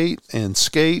skate and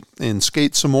skate and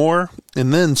skate some more,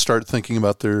 and then start thinking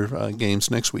about their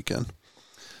games next weekend.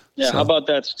 Yeah, so. How about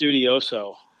that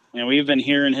Studioso? We've been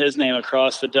hearing his name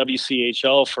across the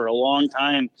WCHL for a long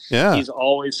time. Yeah. He's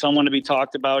always someone to be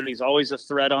talked about. He's always a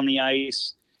threat on the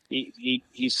ice.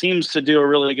 He seems to do a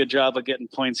really good job of getting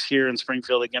points here in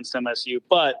Springfield against MSU.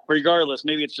 But regardless,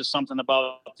 maybe it's just something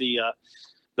about the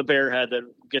Bearhead that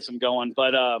gets him going.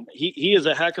 But he is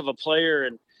a heck of a player,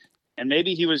 and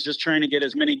maybe he was just trying to get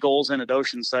as many goals in at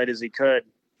Oceanside as he could.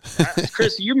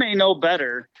 Chris, you may know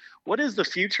better. what is the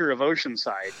future of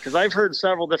Oceanside? Because I've heard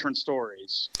several different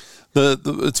stories.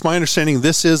 It's my understanding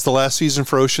this is the last season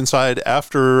for Oceanside.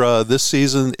 After this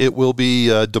season, it will be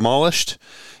demolished,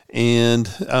 and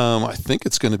I think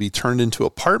it's going to be turned into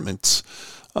apartments.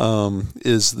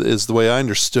 Is the way I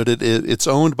understood it. It's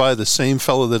owned by the same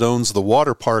fellow that owns the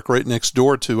water park right next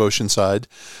door to Oceanside.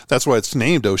 That's why it's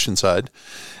named Oceanside.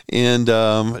 And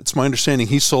it's my understanding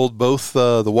he sold both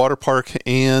the water park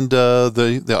and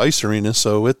the ice arena,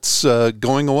 so it's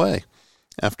going away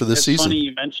after this season. It's funny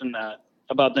you mentioned that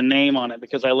about the name on it,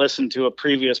 because I listened to a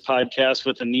previous podcast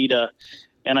with Anita,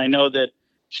 and I know that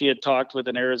she had talked with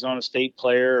an Arizona State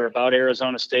player about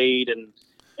Arizona State,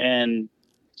 and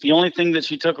the only thing that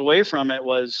she took away from it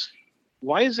was,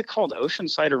 why is it called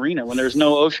Oceanside Arena when there's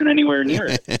no ocean anywhere near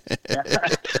it?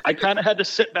 I kind of had to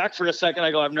sit back for a second.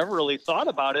 I go, I've never really thought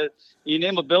about it. You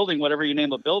name a building, whatever you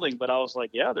name a building. But I was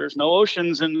like, yeah, there's no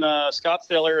oceans in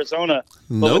Scottsdale, Arizona.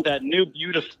 Nope. But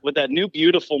with that new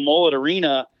beautiful mullet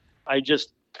arena,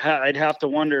 I'd have to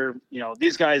wonder,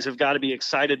 these guys have got to be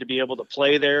excited to be able to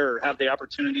play there or have the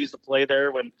opportunities to play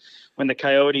there when the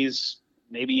Coyotes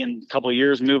maybe in a couple of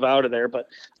years move out of there. But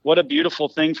what a beautiful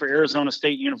thing for Arizona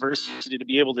State University to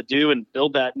be able to do and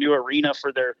build that new arena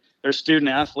for their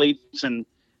student athletes, and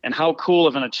how cool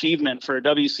of an achievement for a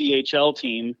WCHL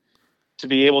team to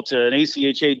be able to, an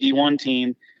ACHA D1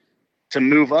 team, to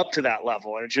move up to that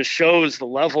level. And it just shows the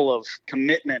level of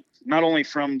commitment, not only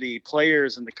from the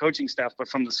players and the coaching staff, but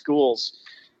from the schools.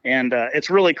 And it's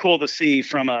really cool to see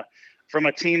from a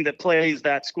team that plays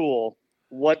that school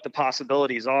what the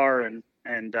possibilities are. And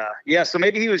so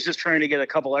maybe he was just trying to get a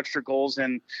couple extra goals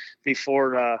in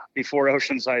before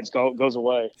Oceanside goes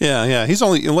away. Yeah. He's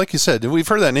only, like you said, we've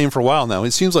heard that name for a while now.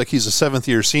 It seems like he's a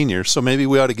 7th-year senior, so maybe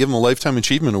we ought to give him a Lifetime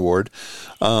Achievement Award.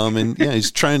 He's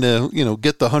trying to,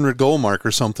 get the 100-goal mark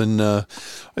or something at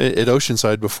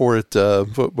Oceanside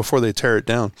before they tear it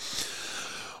down.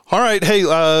 All right. Hey,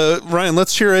 Ryan,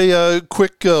 let's hear a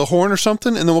quick horn or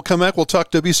something, and then we'll come back. We'll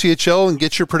talk WCHL and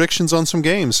get your predictions on some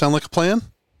games. Sound like a plan?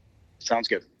 Sounds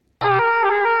good. But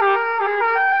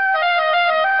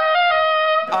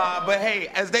hey,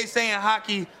 as they say in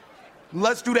hockey,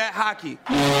 let's do that hockey.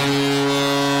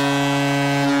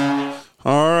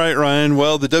 All right, Ryan.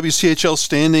 Well, the WCHL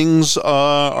standings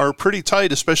are pretty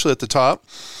tight, especially at the top.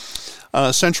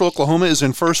 Central Oklahoma is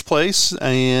in first place,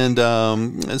 and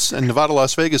Nevada,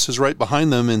 Las Vegas is right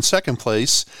behind them in second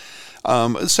place.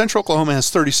 Central Oklahoma has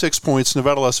 36 points.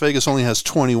 Nevada, Las Vegas only has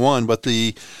 21, but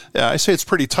I say it's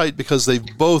pretty tight because they've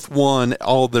both won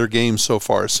all their games so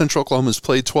far. Central Oklahoma has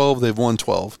played 12, they've won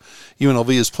 12.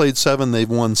 UNLV has played 7, they've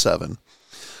won 7.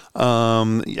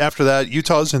 After that,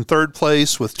 Utah's in third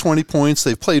place with 20 points.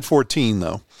 They've played 14,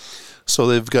 though. So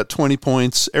they've got 20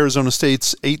 points. Arizona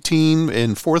State's 18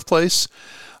 in fourth place.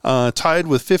 Tied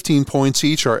with 15 points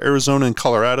each are Arizona and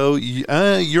Colorado.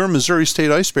 Your Missouri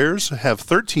State Ice Bears have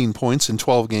 13 points in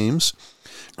 12 games.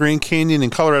 Grand Canyon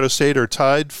and Colorado State are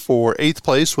tied for 8th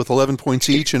place with 11 points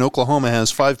each, and Oklahoma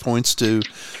has 5 points to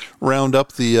round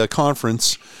up the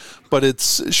conference. But it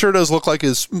sure does look like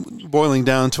it's boiling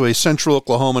down to a Central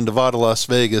Oklahoma and Nevada, Las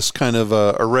Vegas kind of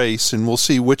a race, and we'll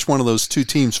see which one of those two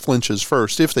teams flinches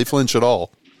first, if they flinch at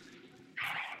all.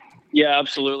 Yeah,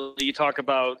 absolutely. You talk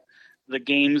about the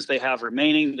games they have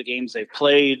remaining, the games they've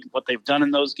played, what they've done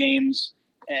in those games,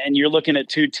 and you're looking at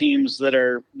two teams that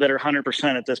are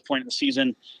 100% at this point in the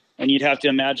season, and you'd have to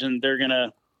imagine they're going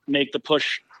to make the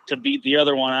push to beat the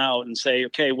other one out and say,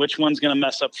 okay, which one's going to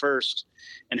mess up first,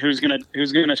 and who's going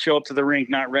to show up to the rink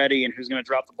not ready, and who's going to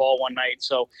drop the ball one night.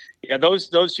 So yeah, those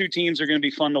two teams are going to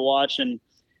be fun to watch. And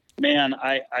man,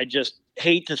 I just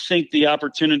hate to think the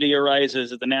opportunity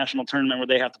arises at the national tournament where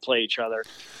they have to play each other.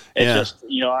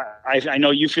 I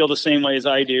know you feel the same way as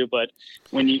I do, but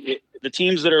when the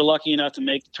teams that are lucky enough to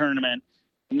make the tournament,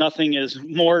 nothing is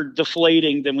more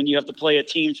deflating than when you have to play a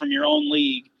team from your own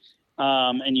league.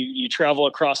 And you travel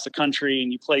across the country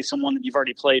and you play someone that you've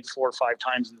already played 4 or 5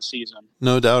 times in the season.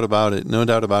 No doubt about it.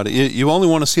 You only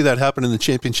want to see that happen in the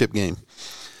championship game.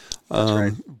 That's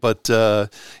right. But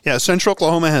Central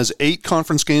Oklahoma has 8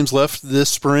 conference games left this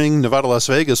spring. Nevada, Las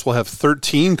Vegas will have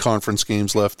 13 conference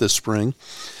games left this spring.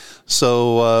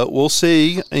 So we'll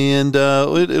see, and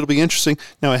it'll be interesting.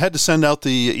 Now, I had to send out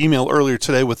the email earlier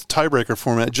today with the tiebreaker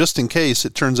format, just in case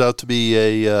it turns out to be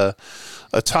a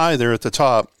tie there at the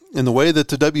top. And the way that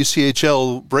the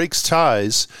WCHL breaks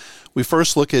ties, we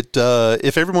first look at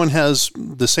if everyone has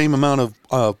the same amount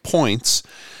of points,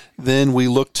 then we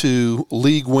look to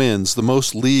league wins, the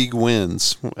most league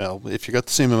wins. Well, if you got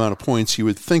the same amount of points, you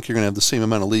would think you're going to have the same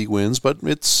amount of league wins, but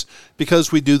it's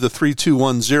because we do the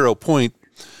 3-2-1-0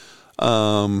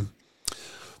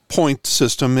 point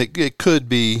system, there could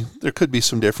be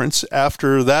some difference.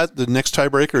 After that, the next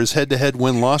tiebreaker is head-to-head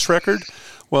win-loss record.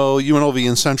 Well, UNLV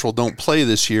and Central don't play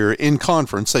this year in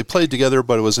conference. They played together,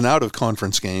 but it was an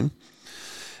out-of-conference game.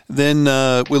 Then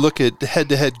we look at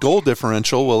head-to-head goal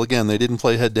differential. Well, again, they didn't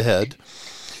play head-to-head.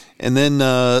 And then,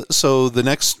 so the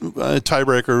next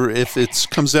tiebreaker, if it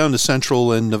comes down to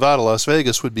Central and Nevada, Las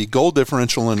Vegas, would be goal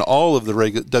differential in all of the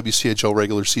WCHL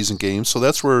regular season games. So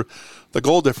that's where the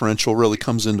goal differential really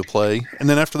comes into play. And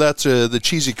then after that, the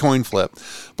cheesy coin flip.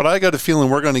 But I got a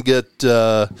feeling we're going to get,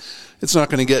 it's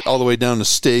not going to get all the way down to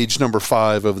stage number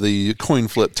 5 of the coin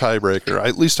flip tiebreaker.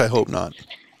 At least I hope not.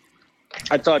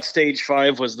 I thought stage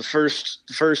 5 was the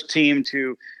first team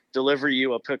to deliver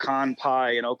you a pecan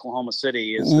pie in Oklahoma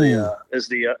City is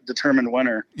the determined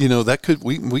winner. You know, that could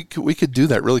we could do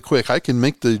that really quick.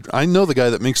 I know the guy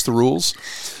that makes the rules.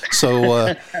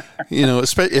 So you know,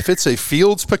 if it's a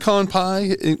Fields pecan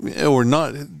pie or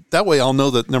not, that way I'll know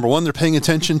that number one, they're paying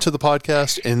attention to the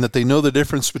podcast and that they know the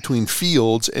difference between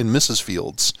Fields and Mrs.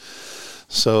 Fields.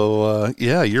 So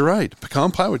yeah, you're right.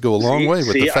 Pecan pie would go a long way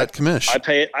with the fat commish. I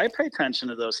pay attention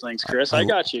to those things, Chris. I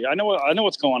got you. I know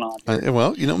what's going on.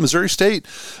 Well, you know, Missouri State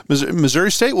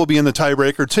will be in the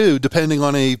tiebreaker too, depending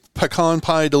on a pecan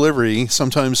pie delivery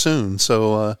sometime soon.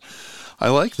 So I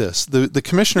like this. The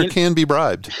commissioner can be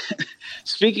bribed.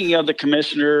 Speaking of the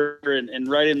commissioner and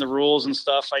writing the rules and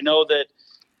stuff, I know that,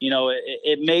 you know,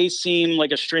 it may seem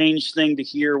like a strange thing to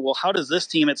hear. Well, how does this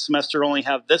team at semester only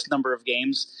have this number of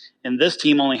games and this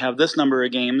team only have this number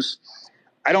of games?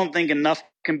 I don't think enough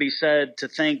can be said to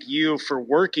thank you for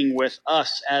working with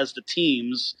us as the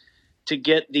teams to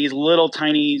get these little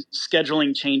tiny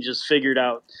scheduling changes figured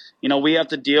out. You know, we have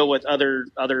to deal with other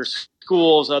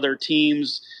schools, other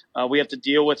teams. We have to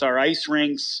deal with our ice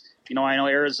rinks. You know, I know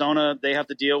Arizona, they have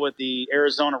to deal with the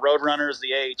Arizona Roadrunners,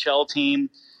 the AHL team.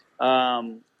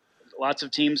 Lots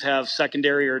of teams have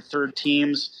secondary or third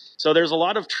teams. So there's a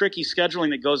lot of tricky scheduling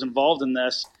that goes involved in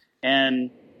this. And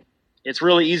it's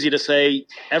really easy to say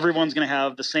everyone's going to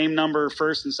have the same number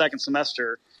first and second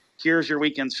semester. Here's your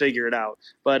weekends, figure it out.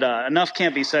 But enough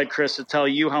can't be said, Chris, to tell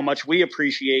you how much we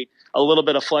appreciate a little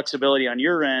bit of flexibility on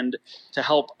your end to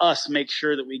help us make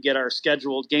sure that we get our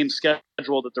games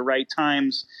scheduled at the right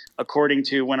times according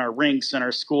to when our rinks and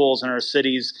our schools and our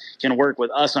cities can work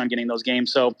with us on getting those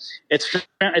games. So it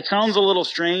sounds a little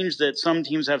strange that some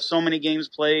teams have so many games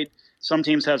played, some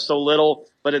teams have so little,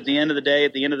 but at the end of the day,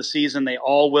 at the end of the season, they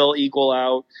all will equal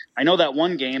out. I know that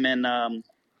one game in,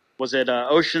 was it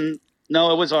Ocean?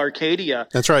 No, it was Arcadia.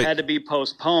 That's right. Had to be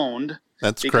postponed.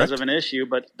 That's because correct. of an issue,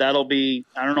 but that'll be,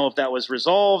 I don't know if that was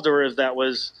resolved or if that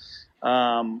was,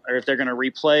 or if they're going to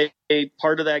replay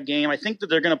part of that game. I think that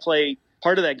they're going to play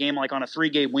part of that game like on a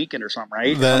 3-game weekend or something, right?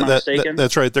 If I'm not mistaken.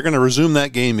 That's right. They're going to resume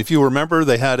that game. If you remember,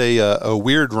 they had a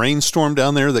weird rainstorm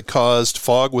down there that caused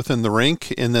fog within the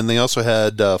rink, and then they also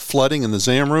had flooding in the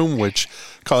ZAM room, which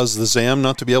caused the ZAM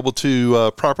not to be able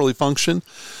to properly function.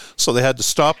 So they had to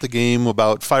stop the game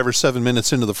about 5 or 7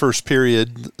 minutes into the first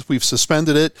period. We've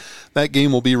suspended it. That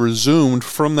game will be resumed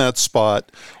from that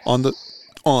spot on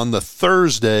the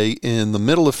Thursday in the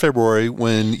middle of February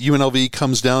when UNLV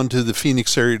comes down to the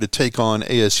Phoenix area to take on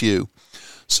ASU.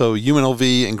 So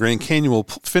UNLV and Grand Canyon will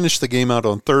finish the game out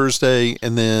on Thursday,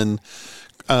 and then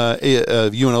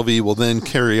UNLV will then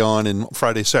carry on, and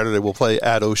Friday, Saturday we'll play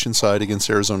at Oceanside against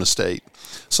Arizona State.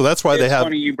 So that's why they have. It's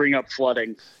funny you bring up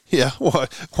flooding. Yeah,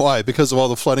 why? Because of all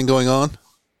the flooding going on?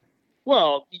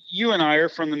 Well, you and I are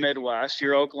from the Midwest.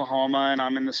 You're Oklahoma, and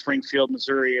I'm in the Springfield,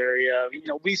 Missouri area. You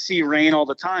know, we see rain all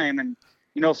the time, and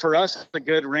you know, for us, the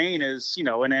good rain is, you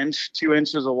know, 1 inch, 2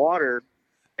 inches of water,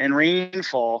 and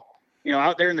rainfall. You know,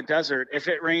 out there in the desert, if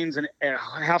it rains a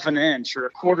half an inch or a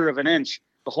quarter of an inch,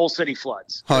 the whole city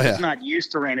floods. Oh, yeah. It's not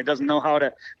used to rain. It doesn't know how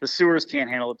to. The sewers can't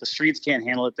handle it. The streets can't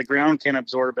handle it. The ground can't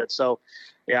absorb it. So,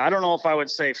 yeah, I don't know if I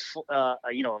would say,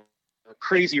 you know, a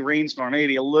crazy rainstorm,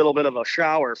 maybe a little bit of a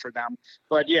shower for them.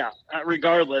 But yeah,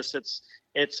 regardless,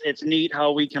 it's neat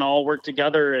how we can all work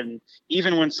together. And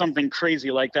even when something crazy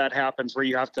like that happens, where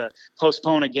you have to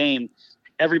postpone a game,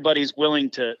 everybody's willing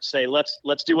to say, let's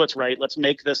do what's right. Let's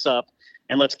make this up,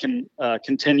 and let's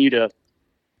continue to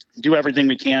do everything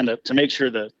we can to make sure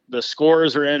that the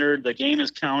scores are entered, the game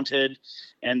is counted,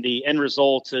 and the end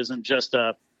result isn't just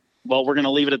well, we're going to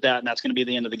leave it at that, and that's going to be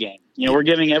the end of the game. You know, we're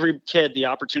giving every kid the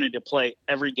opportunity to play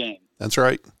every game. That's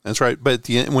right. But at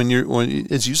the end, when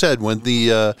as you said, when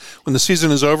the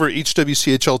season is over, each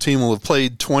WCHL team will have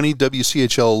played 20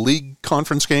 WCHL League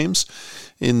conference games.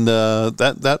 And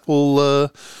that will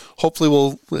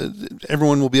hopefully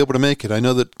everyone will be able to make it. I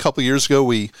know that a couple of years ago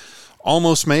we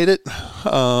almost made it,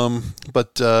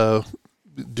 but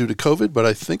due to COVID, but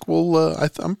I think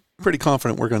I'm pretty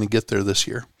confident we're going to get there this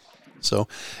year. So,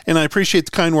 and I appreciate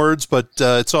the kind words, but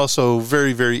it's also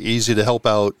very, very easy to help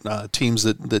out teams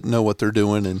that know what they're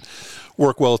doing and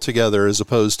work well together, as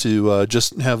opposed to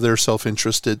just have their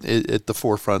self-interest at the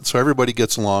forefront. So everybody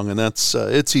gets along, and that's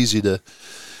it's easy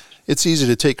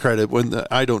to take credit when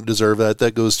I don't deserve that.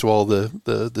 That goes to all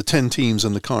the 10 teams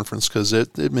in the conference, because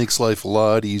it makes life a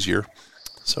lot easier.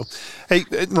 So, hey,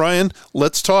 Ryan,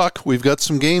 let's talk. We've got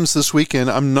some games this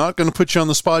weekend. I'm not going to put you on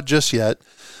the spot just yet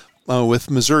with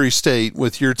Missouri State,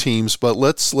 with your teams, but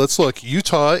let's look.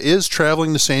 Utah is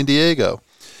traveling to San Diego.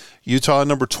 Utah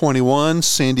number 21,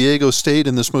 San Diego State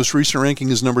in this most recent ranking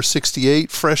is number 68,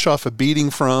 fresh off a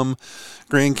beating from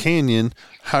Grand Canyon.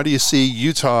 How do you see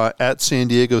Utah at San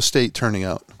Diego State turning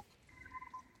out?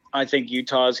 I think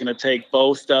Utah is going to take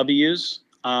both W's,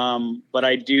 but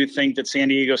I do think that San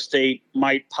Diego State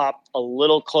might pop a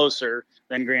little closer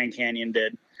than Grand Canyon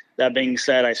did. That being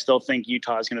said, I still think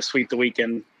Utah is going to sweep the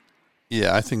weekend.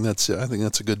 Yeah, I think that's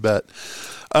a good bet.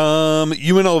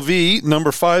 UNLV,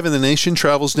 number 5 in the nation,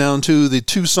 travels down to the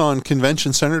Tucson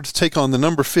Convention Center to take on the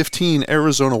number 15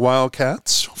 Arizona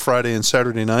Wildcats Friday and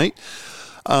Saturday night.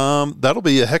 That'll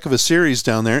be a heck of a series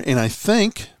down there, and I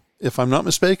think, if I'm not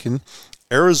mistaken,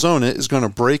 Arizona is going to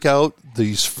break out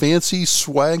these fancy,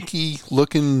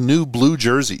 swanky-looking new blue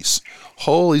jerseys.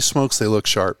 Holy smokes, they look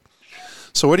sharp.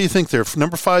 So what do you think there?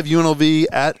 Number 5 UNLV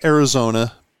at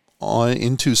Arizona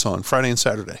in Tucson, Friday and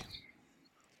Saturday.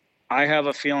 I have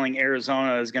a feeling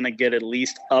Arizona is going to get at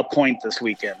least a point this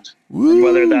weekend. And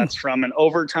whether that's from an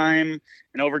overtime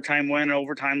win, an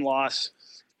overtime loss.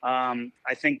 I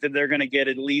think that they're going to get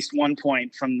at least 1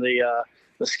 point from the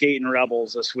Skating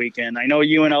Rebels this weekend. I know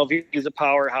UNLV is a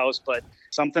powerhouse, but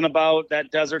something about that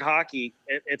desert hockey,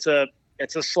 it's a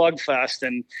slugfest.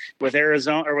 And with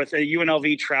Arizona, or with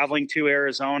UNLV traveling to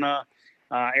Arizona,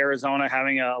 Arizona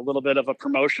having a little bit of a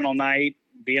promotional night,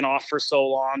 being off for so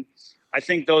long, I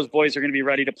think those boys are going to be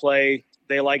ready to play.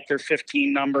 They like their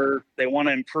 15 number. They want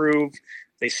to improve.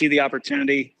 They see the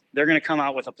opportunity. They're going to come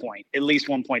out with a point, at least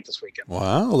 1 point this weekend.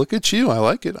 Wow, look at you. I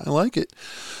like it.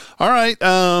 All right,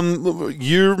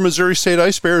 your Missouri State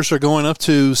Ice Bears are going up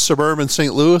to suburban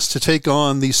St. Louis to take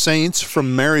on the Saints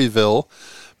from Maryville.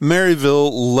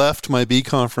 Maryville left my B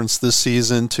conference this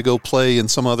season to go play in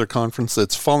some other conference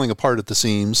that's falling apart at the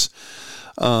seams.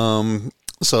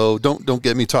 So don't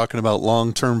get me talking about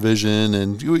long-term vision.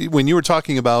 And when you were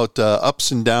talking about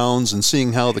ups and downs and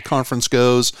seeing how the conference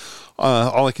goes,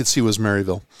 all I could see was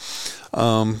Maryville.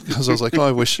 Because I was like,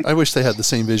 I wish they had the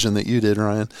same vision that you did,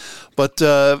 Ryan. But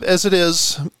as it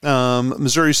is,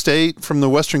 Missouri State from the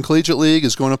Western Collegiate League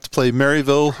is going up to play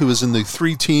Maryville, who is in the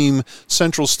 3-team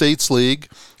Central States League,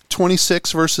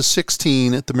 26 versus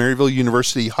 16 at the Maryville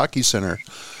University Hockey Center.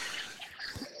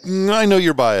 I know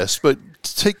you're biased, but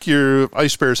take your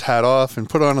Ice Bears hat off and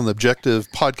put on an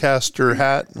objective podcaster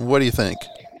hat. What do you think?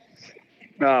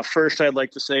 First, I'd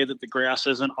like to say that the grass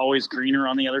isn't always greener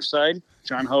on the other side.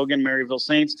 John Hogan, Maryville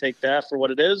Saints, take that for what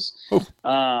it is.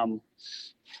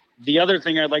 The other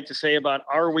thing I'd like to say about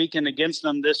our weekend against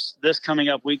them this coming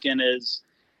up weekend is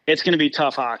it's going to be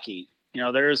tough hockey. You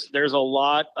know, there's a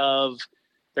lot of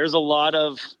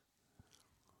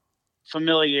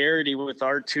familiarity with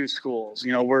our two schools.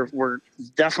 You know, we're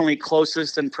definitely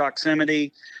closest in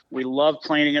proximity. We love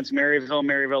playing against Maryville.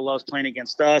 Maryville loves playing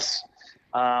against us.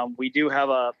 We do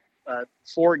have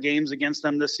 4 games against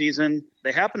them this season.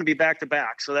 They happen to be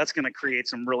back-to-back, so that's going to create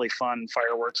some really fun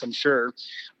fireworks, I'm sure.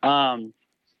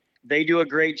 They do a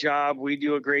great job. We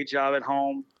do a great job at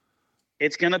home.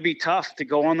 It's going to be tough to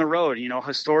go on the road. You know,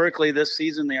 historically this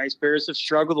season, the Ice Bears have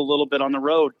struggled a little bit on the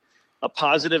road. A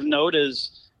positive note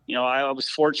is, you know, I was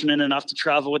fortunate enough to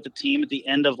travel with the team at the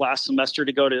end of last semester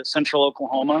to go to Central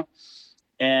Oklahoma,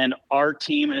 and our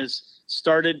team has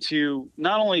started to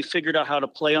not only figured out how to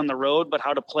play on the road, but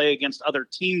how to play against other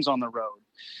teams on the road.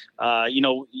 You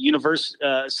know,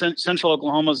 Central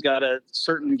Oklahoma's got a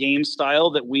certain game style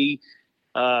that we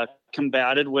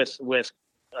combated with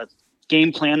a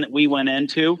game plan that we went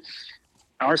into.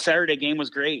 Our Saturday game was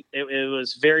great. It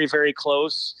was very, very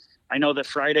close. I know that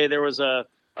Friday there was a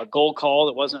goal call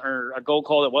that wasn't, or a goal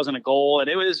call that wasn't a goal, and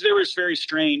it was very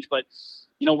strange. But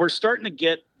you know, we're starting to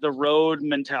get the road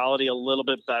mentality a little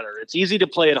bit better. It's easy to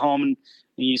play at home and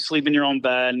you sleep in your own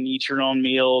bed and eat your own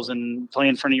meals and play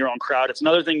in front of your own crowd. It's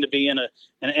another thing to be in an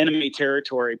enemy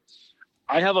territory.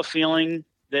 I have a feeling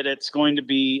that it's going to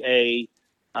be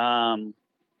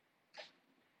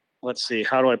let's see,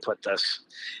 how do I put this?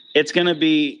 It's going to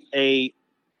be a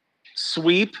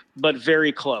sweep, but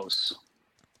very close.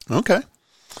 Okay.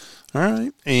 All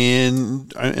right.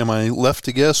 And am I left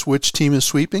to guess which team is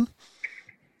sweeping?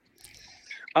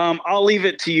 I'll leave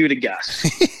it to you to guess.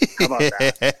 How about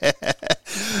that?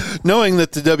 Knowing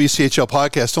that the WCHL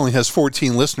podcast only has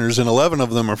 14 listeners and 11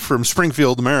 of them are from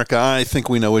Springfield, America, I think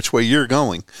we know which way you're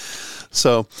going.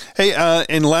 So, hey,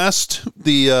 and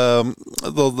the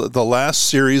last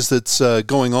series that's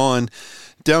going on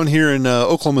down here in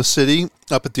Oklahoma City,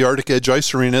 up at the Arctic Edge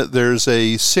Ice Arena, there's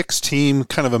a 6-team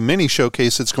kind of a mini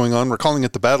showcase that's going on. We're calling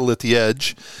it the Battle at the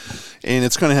Edge. And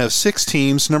it's going to have 6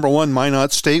 teams. Number 1,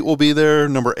 Minot State will be there.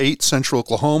 Number 8, Central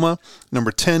Oklahoma.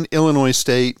 Number 10, Illinois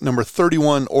State. Number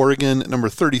 31, Oregon. Number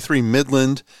 33,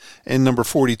 Midland. And number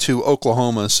 42,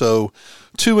 Oklahoma. So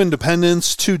 2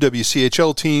 independents, 2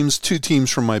 WCHL teams, 2 teams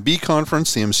from my B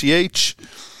conference, the MCH.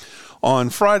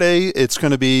 On Friday, it's going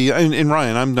to be, and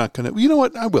Ryan, I'm not going to, you know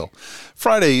what, I will.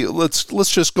 Friday, let's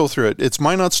just go through it. It's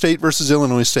Minot State versus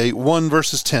Illinois State, 1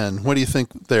 versus 10. What do you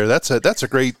think there? That's a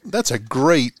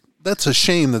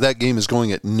shame that game is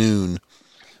going at noon.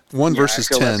 1 versus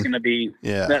 10. That's going to be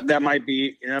that might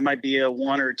be a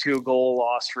 1 or 2 goal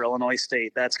loss for Illinois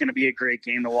State. That's going to be a great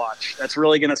game to watch. That's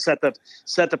really going to set the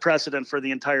precedent for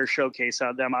the entire showcase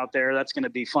out there. That's going to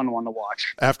be a fun one to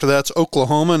watch. After that's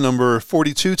Oklahoma, number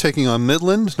 42, taking on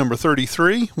Midland, number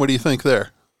 33. What do you think there?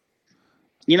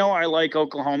 You know, I like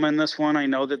Oklahoma in this one. I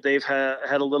know that they've had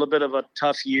a little bit of a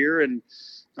tough year and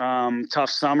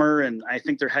tough summer, and I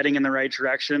think they're heading in the right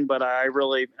direction, but I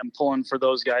really am pulling for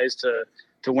those guys to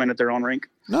win at their own rink.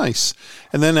 Nice.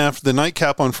 And then after the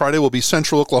nightcap on Friday will be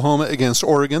Central Oklahoma against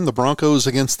Oregon, the Broncos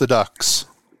against the Ducks.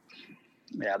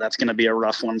 Yeah, that's going to be a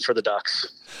rough one for the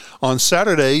Ducks. On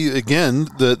Saturday, again,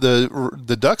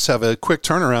 the Ducks have a quick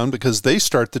turnaround because they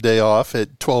start the day off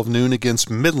at 12 noon against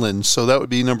Midland, so that would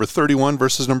be number 31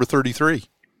 versus number 33.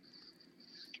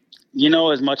 You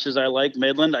know, as much as I like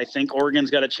Midland, I think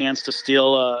Oregon's got a chance to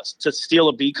steal a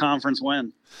B conference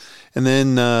win. And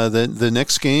then the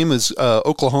next game is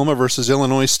Oklahoma versus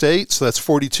Illinois State, so that's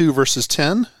 42 versus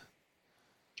 10.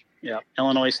 Yeah,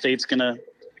 Illinois State's gonna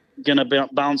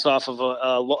bounce off of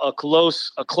a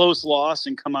close loss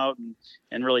and come out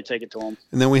and really take it to them.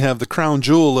 And then we have the crown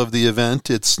jewel of the event.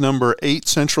 It's number 8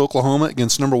 Central Oklahoma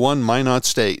against number 1 Minot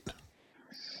State.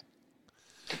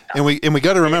 And we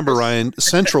got to remember, Ryan,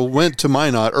 Central went to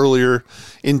Minot earlier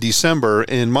in December,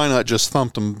 and Minot just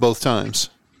thumped them both times.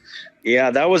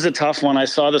 Yeah, that was a tough one. I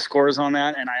saw the scores on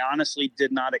that, and I honestly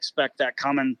did not expect that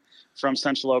coming from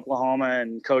Central Oklahoma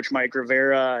and Coach Mike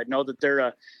Rivera. I know that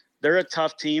they're a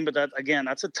tough team, but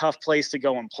that's a tough place to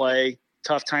go and play.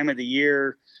 Tough time of the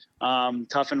year,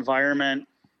 tough environment.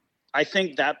 I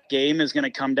think that game is going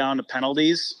to come down to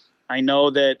penalties. I know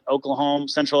that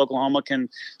Central Oklahoma can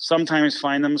sometimes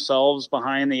find themselves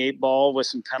behind the 8 ball with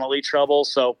some penalty trouble.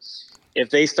 So if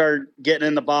they start getting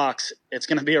in the box, it's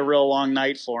going to be a real long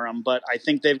night for them. But I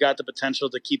think they've got the potential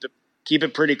to keep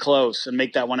it pretty close and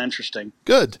make that one interesting.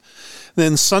 Good.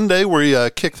 Then Sunday, we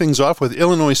kick things off with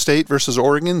Illinois State versus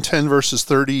Oregon, 10 versus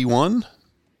 31.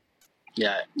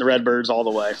 Yeah, the Redbirds all the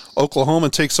way. Oklahoma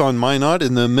takes on Minot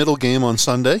in the middle game on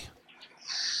Sunday.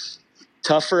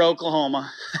 Tough for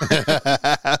Oklahoma.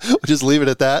 We'll just leave it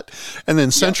at that. And then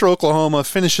Central Oklahoma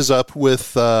finishes up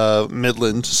with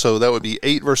Midland, so that would be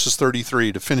 8 versus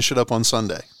 33 to finish it up on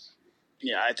Sunday.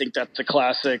 Yeah, I think that's a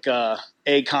classic A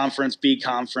conference, B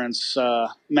conference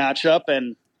matchup,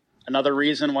 and another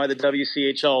reason why the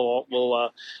WCHL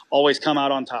will always come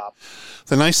out on top.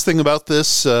 The nice thing about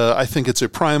this, I think it's a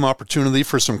prime opportunity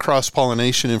for some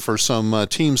cross-pollination and for some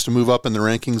teams to move up in the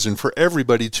rankings and for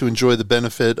everybody to enjoy the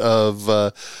benefit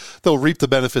of, they'll reap the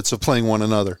benefits of playing one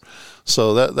another.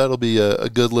 So that'll be a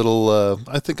good little,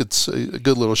 I think it's a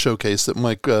good little showcase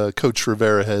that Coach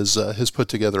Rivera has put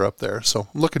together up there. So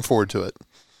I'm looking forward to it.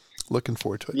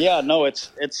 Yeah, no, it's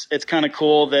kind of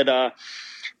cool that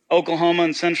Oklahoma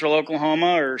and Central Oklahoma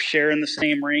are sharing the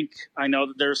same rink. I know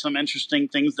that there's some interesting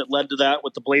things that led to that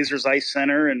with the Blazers Ice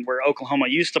Center and where Oklahoma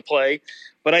used to play,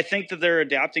 but I think that they're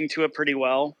adapting to it pretty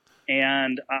well.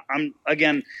 And I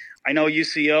know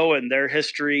UCO and their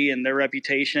history and their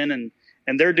reputation, and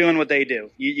they're doing what they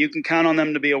do. You can count on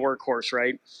them to be a workhorse,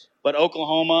 right? But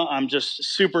Oklahoma, I'm just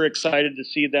super excited to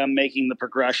see them making the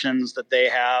progressions that they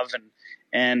have,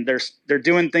 and they're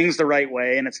doing things the right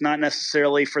way. And it's not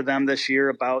necessarily for them this year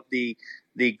about the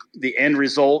end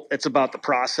result. It's about the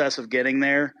process of getting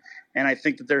there. And I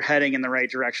think that they're heading in the right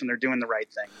direction. They're doing the right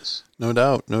things. No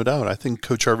doubt. I think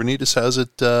Coach Arvanitis has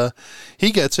it.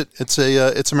 He gets it. It's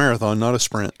a marathon, not a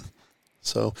sprint.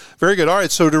 So very good. All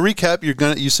right. So to recap,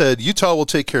 you said Utah will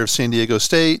take care of San Diego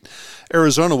State.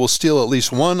 Arizona will steal at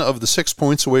least one of the 6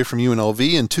 points away from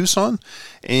UNLV in Tucson,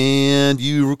 and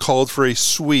you called for a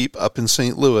sweep up in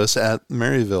St. Louis at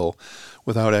Maryville,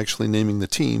 without actually naming the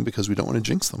team because we don't want to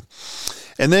jinx them.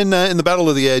 And then in the Battle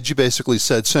of the Edge, you basically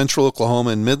said Central Oklahoma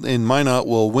and Minot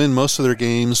will win most of their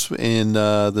games in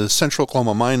the Central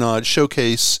Oklahoma Minot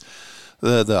Showcase.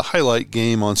 The highlight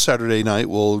game on Saturday night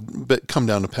will come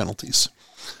down to penalties.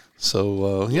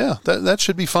 So that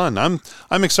should be fun.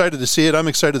 I'm excited to see it. I'm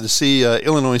excited to see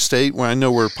Illinois State, where I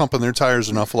know we're pumping their tires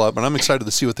an awful lot, but I'm excited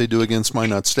to see what they do against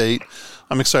Minot State.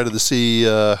 I'm excited to see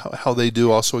how they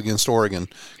do also against Oregon,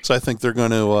 because I think they're going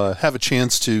to have a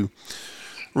chance to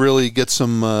really get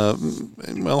some.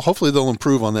 Hopefully they'll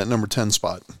improve on that number 10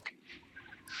 spot.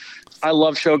 I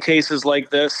love showcases like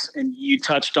this, and you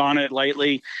touched on it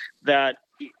lightly, that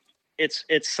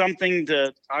it's something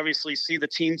to obviously see the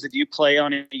teams that you play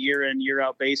on a year in, year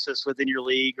out basis within your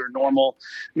league, or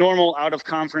normal out of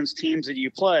conference teams that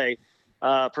you play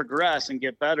progress and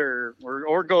get better,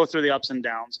 or go through the ups and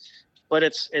downs. But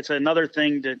it's another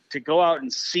thing to go out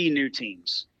and see new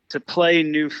teams, to play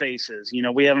new faces.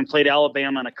 We haven't played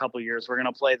Alabama in a couple of years. We're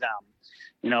going to play them.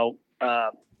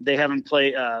 They haven't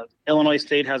played, Illinois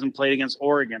State hasn't played against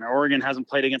Oregon, or Oregon hasn't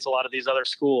played against a lot of these other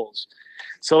schools.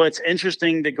 So it's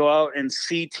interesting to go out and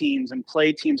see teams and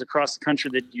play teams across the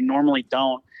country that you normally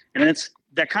don't. And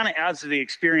that kind of adds to the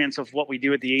experience of what we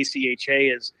do at the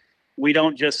ACHA. Is we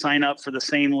don't just sign up for the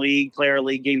same league, play our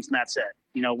league games, and that's it.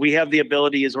 We have the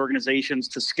ability as organizations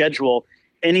to schedule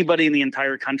anybody in the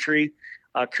entire country.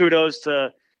 Kudos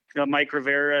to Mike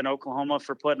Rivera in Oklahoma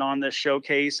for putting on this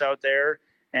showcase out there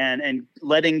and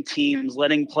letting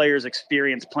players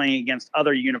experience playing against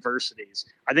other universities.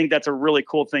 I think that's a really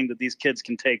cool thing that these kids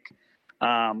can take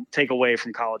away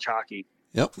from college hockey.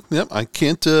 Yep. I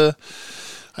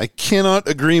cannot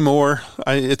agree more.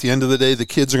 At the end of the day, the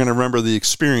kids are going to remember the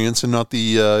experience and not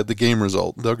the game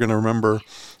result. They're going to remember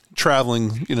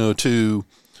traveling,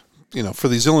 for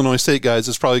these Illinois State guys,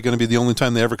 it's probably going to be the only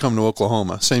time they ever come to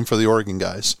Oklahoma. Same for the Oregon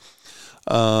guys.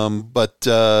 If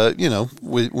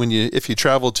you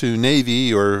travel to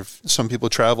Navy, or some people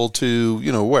travel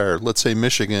to, where, let's say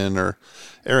Michigan, or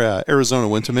Arizona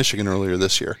went to Michigan earlier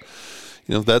this year,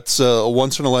 that's a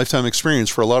once in a lifetime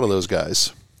experience for a lot of those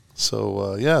guys.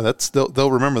 So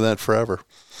they'll remember that forever.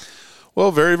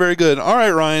 Well, very, very good. All right,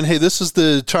 Ryan. Hey, this is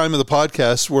the time of the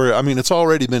podcast where, it's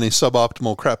already been a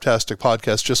suboptimal, craptastic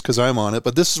podcast just because I'm on it,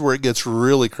 but this is where it gets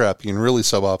really crappy and really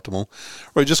suboptimal,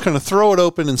 where I just kind of throw it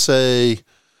open and say,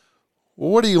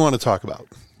 what do you want to talk about?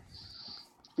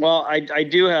 Well, I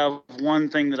do have one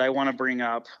thing that I want to bring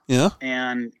up. Yeah.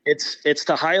 And it's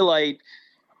to highlight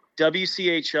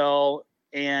WCHL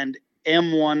and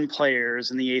M1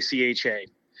 players in the ACHA.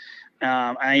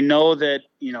 I know that,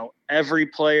 every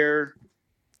player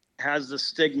has the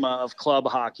stigma of club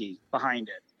hockey behind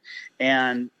it.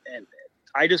 And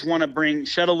I just want to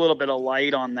shed a little bit of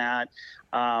light on that.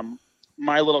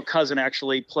 My little cousin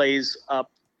actually plays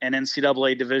up in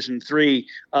NCAA Division III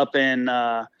up in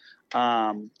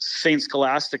St.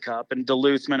 Scholastica up in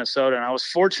Duluth, Minnesota. And I was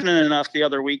fortunate enough the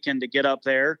other weekend to get up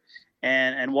there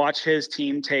and watch his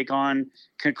team take on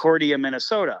Concordia,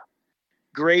 Minnesota.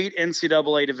 Great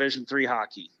NCAA Division III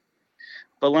hockey.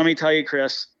 But let me tell you,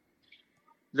 Chris,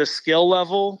 the skill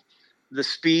level, the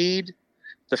speed,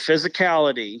 the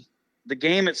physicality, the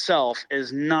game itself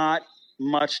is not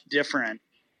much different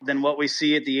than what we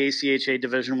see at the ACHA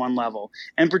Division I level.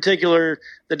 In particular,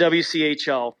 the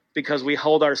WCHL, because we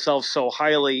hold ourselves so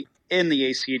highly in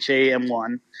the ACHA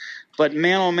M1. But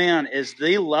man, oh man, is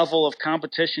the level of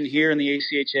competition here in the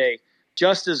ACHA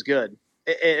just as good.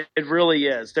 It really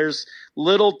is. There's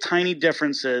little tiny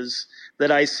differences that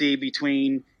I see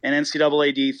between an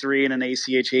NCAA D3 and an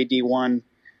ACHA D1,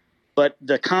 but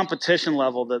the competition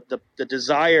level, the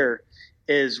desire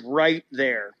is right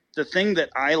there. The thing that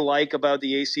I like about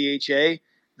the ACHA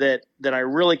that I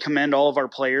really commend all of our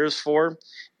players for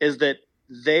is that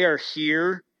they are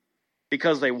here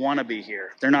because they want to be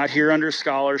here. They're not here under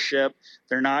scholarship.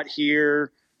 They're not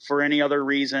here for any other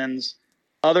reasons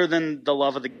other than the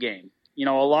love of the game. A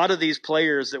lot of these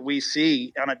players that we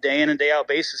see on a day in and day out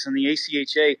basis in the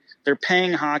ACHA, they're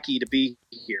paying hockey to be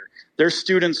here. They're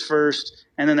students first,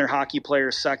 and then they're hockey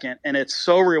players second. And it's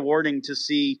so rewarding to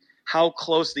see how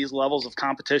close these levels of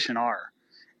competition are.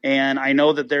 And I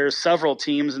know that there's several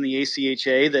teams in the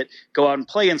ACHA that go out and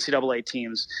play NCAA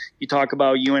teams. You talk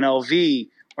about UNLV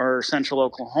or Central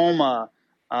Oklahoma.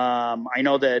 I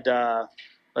know that,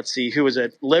 who was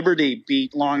it? Liberty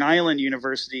beat Long Island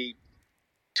University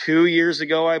 2 years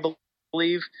ago, I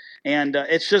believe. And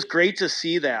it's just great to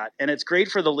see that. And it's great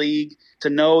for the league to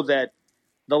know that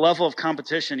the level of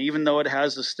competition, even though it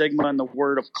has the stigma and the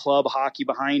word of club hockey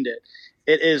behind it,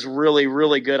 it is really,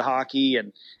 really good hockey.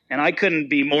 And I couldn't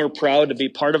be more proud to be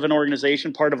part of an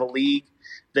organization, part of a league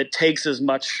that takes as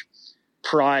much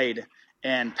pride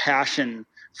and passion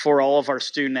for all of our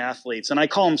student athletes. And I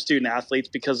call them student athletes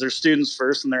because they're students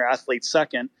first and they're athletes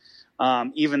second.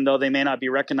 Even though they may not be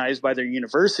recognized by their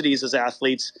universities as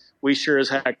athletes, we sure as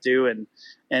heck do.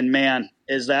 And man,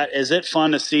 is it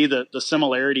fun to see the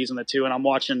similarities in the two? And I'm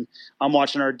watching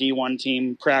our D1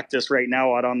 team practice right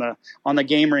now out on the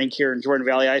game rink here in Jordan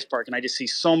Valley Ice Park, and I just see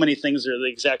so many things that are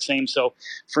the exact same. So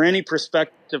for any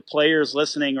prospective players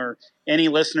listening, or any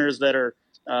listeners that are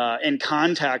in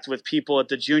contact with people at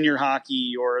the junior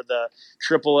hockey or the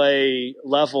AAA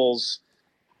levels,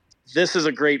 this is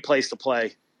a great place to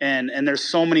play. And there's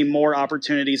so many more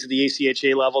opportunities at the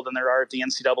ACHA level than there are at the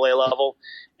NCAA level.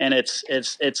 And it's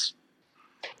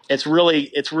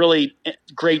really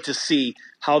great to see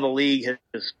how the league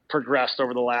has progressed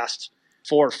over the last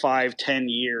 4, 5, 10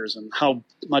 years, and how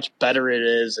much better it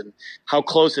is, and how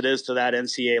close it is to that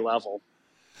NCAA level.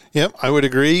 Yep, I would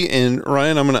agree. And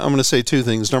Ryan, I'm gonna say two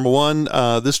things. Number one,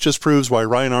 this just proves why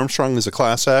Ryan Armstrong is a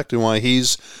class act and why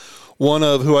he's one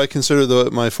of who I consider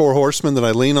my four horsemen that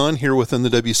I lean on here within the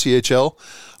WCHL.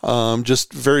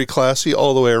 Just very classy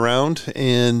all the way around.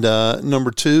 And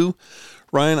number two,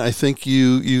 Ryan, I think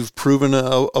you've proven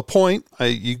a point.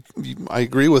 I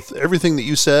agree with everything that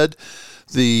you said.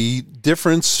 The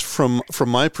difference from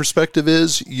my perspective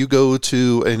is you go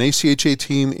to an ACHA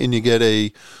team and you get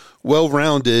a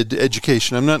well-rounded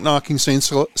education. I'm not knocking St.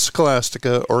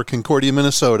 Scholastica or Concordia,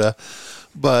 Minnesota,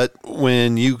 but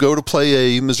when you go to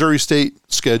play a Missouri State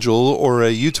schedule or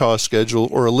a Utah schedule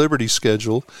or a Liberty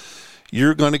schedule,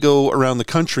 you're going to go around the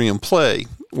country and play.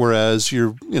 Whereas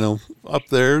you're, up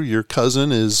there, your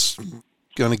cousin is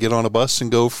going to get on a bus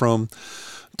and go from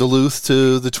Duluth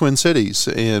to the Twin Cities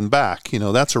and back.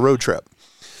 That's a road trip.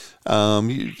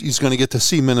 He's going to get to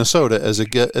see Minnesota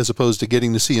as opposed to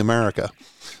getting to see America.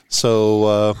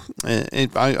 So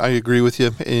I agree with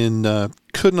you, and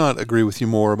could not agree with you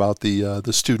more about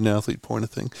the student athlete point of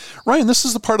thing. Ryan, this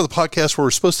is the part of the podcast where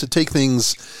we're supposed to take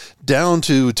things down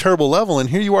to a terrible level, and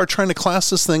here you are trying to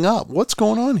class this thing up. What's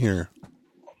going on here?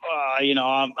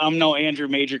 I'm no Andrew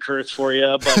Major Kurtz for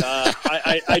you, but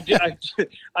I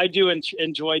do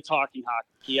enjoy talking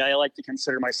hockey. I like to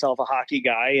consider myself a hockey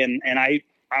guy, and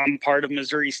I'm part of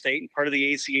Missouri State and part of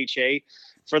the ACHA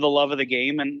for the love of the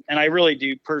game. And I really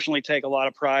do personally take a lot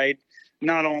of pride,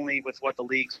 not only with what the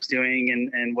league's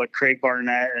doing and what Craig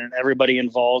Barnett and everybody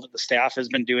involved, the staff has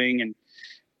been doing,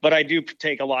 but I do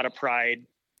take a lot of pride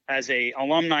as a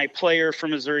alumni player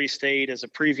from Missouri State, as a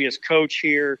previous coach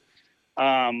here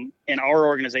in our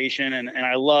organization. And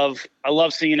I love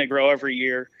seeing it grow every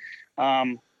year.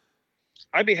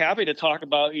 I'd be happy to talk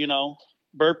about,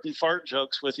 burp and fart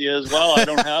jokes with you as well. I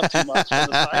don't have too much on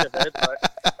the side of it, but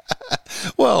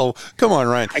well, come on,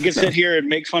 Ryan. I could sit here and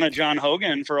make fun of John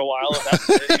Hogan for a while.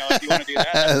 If you want to do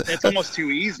that, it's almost too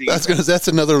easy. That's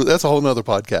a whole nother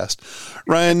podcast.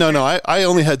 Ryan, no. I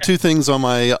only had two things on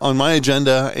my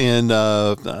agenda, and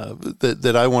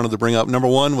that I wanted to bring up. Number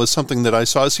one was something that I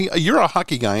saw. See, you're a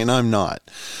hockey guy, and I'm not.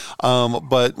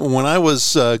 But when I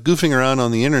was goofing around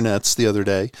on the internets the other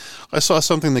day, I saw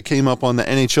something that came up on the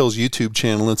NHL's YouTube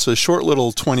channel. It's a short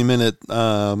little 20-minute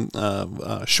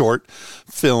short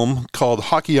film called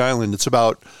Hockey Island. It's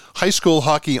about high school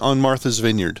hockey on Martha's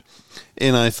Vineyard.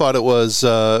 And I thought it was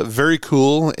very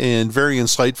cool and very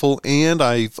insightful. And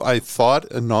I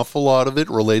thought an awful lot of it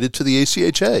related to the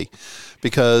ACHA,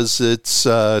 because it's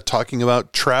talking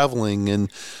about traveling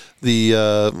and the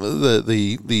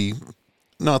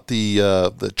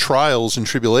trials and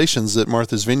tribulations that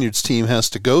Martha's Vineyard's team has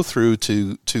to go through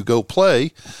to go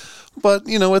play. But,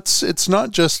 it's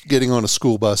not just getting on a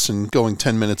school bus and going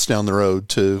 10 minutes down the road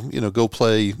to, go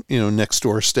play, next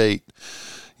door state.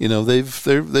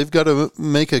 They've got to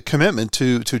make a commitment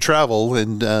to travel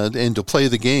and to play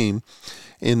the game.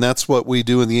 And that's what we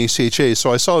do in the ACHA.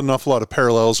 So I saw an awful lot of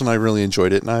parallels, and I really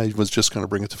enjoyed it. And I was just going to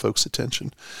bring it to folks'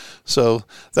 attention. So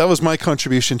that was my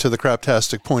contribution to the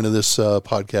craptastic point of this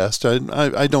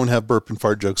podcast. I don't have burp and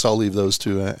fart jokes. I'll leave those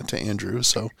to Andrew.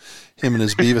 So him and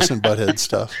his Beavis and Butthead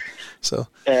stuff. So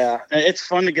yeah, it's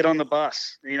fun to get on the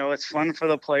bus. It's fun for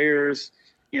the players.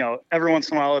 Every once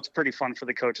in a while, it's pretty fun for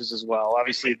the coaches as well.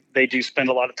 Obviously, they do spend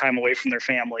a lot of time away from their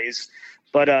families,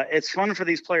 but it's fun for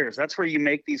these players. That's where you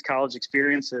make these college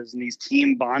experiences and these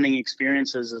team bonding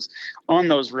experiences is on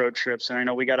those road trips. And I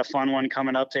know we got a fun one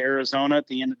coming up to Arizona at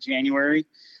the end of January.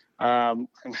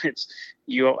 It's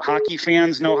hockey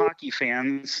fans, no hockey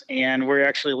fans, and we're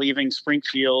actually leaving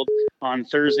Springfield on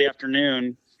Thursday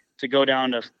afternoon to go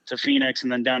down to Phoenix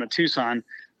and then down to Tucson.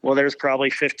 Well, there's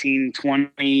probably 15,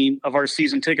 20 of our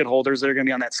season ticket holders that are going to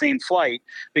be on that same flight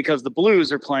because the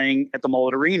Blues are playing at the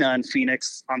Mullet Arena in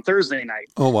Phoenix on Thursday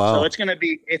night. Oh, wow. So it's going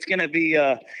to be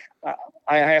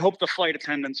I hope the flight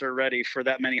attendants are ready for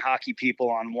that many hockey people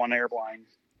on one airline.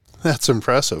 That's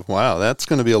impressive. Wow, that's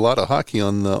going to be a lot of hockey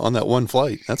on that one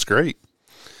flight. That's great.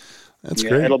 That's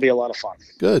great. It'll be a lot of fun.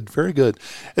 Good, very good.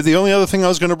 And the only other thing I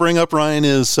was going to bring up, Ryan,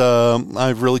 is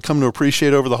I've really come to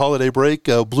appreciate over the holiday break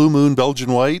Blue Moon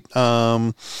Belgian White.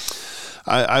 I'm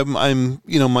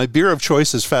my beer of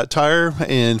choice is Fat Tire,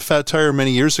 and Fat Tire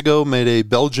many years ago made a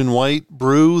Belgian White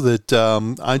brew that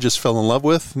I just fell in love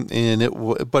with, and it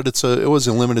was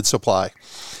a limited supply.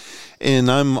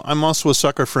 And I'm also a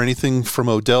sucker for anything from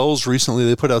Odell's. Recently,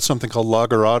 they put out something called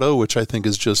Lagerado, which I think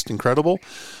is just incredible.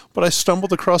 But I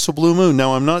stumbled across a Blue Moon.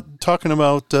 Now, I'm not talking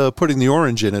about putting the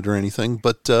orange in it or anything,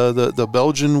 but the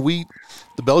Belgian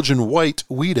White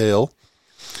wheat ale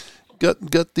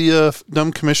got the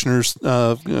dumb commissioner's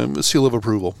seal of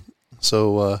approval.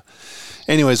 So,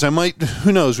 anyways,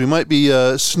 who knows? We might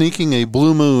be sneaking a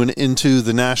Blue Moon into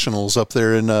the Nationals up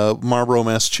there in Marlborough,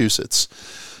 Massachusetts,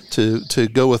 to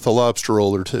go with a lobster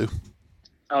roll or two.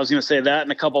 I was going to say that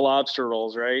and a couple lobster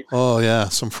rolls, right? Oh yeah,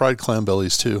 some fried clam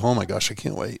bellies too. Oh my gosh, I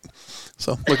can't wait.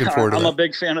 So looking forward to that. I'm a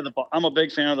big fan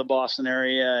of the Boston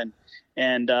area,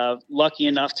 and lucky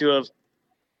enough to have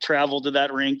traveled to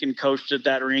that rink and coached at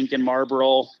that rink in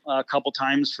Marlborough a couple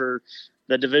times for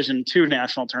the Division II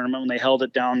national tournament when they held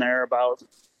it down there about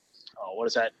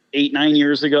 8-9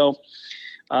 years ago.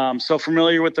 So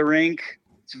familiar with the rink.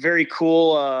 It's a very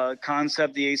cool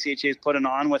concept the ACHA is putting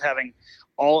on with having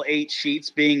all 8 sheets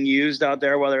being used out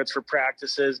there, whether it's for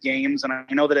practices, games. And I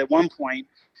know that at one point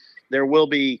there will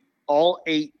be all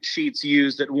 8 sheets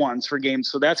used at once for games.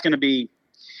 So that's going to be,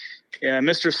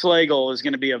 Mr. Slagle is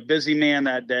going to be a busy man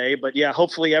that day. But yeah,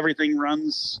 hopefully everything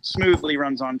runs smoothly,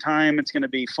 runs on time. It's going to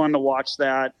be fun to watch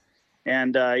that.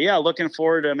 And looking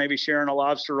forward to maybe sharing a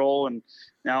lobster roll. And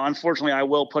now, unfortunately, I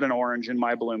will put an orange in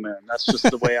my Blue Moon. That's just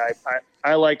the way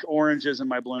I like oranges in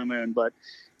my Blue Moon. But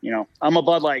I'm a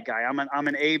Bud Light guy. I'm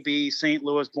an AB St.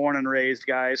 Louis born and raised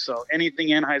guy. So anything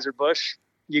Anheuser-Busch,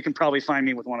 you can probably find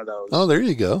me with one of those. Oh, there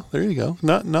you go.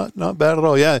 Not bad at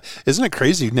all. Yeah. Isn't it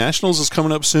crazy? Nationals is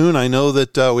coming up soon. I know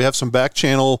that we have some back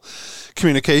channel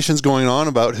communications going on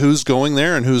about who's going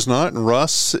there and who's not. And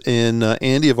Russ and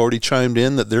Andy have already chimed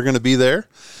in that they're going to be there.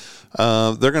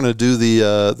 They're going to do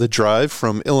the drive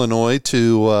from Illinois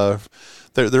to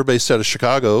they're based out of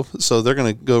Chicago, so they're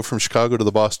going to go from Chicago to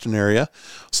the Boston area.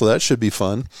 So that should be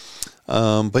fun.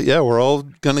 But yeah, we're all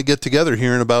going to get together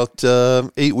here in about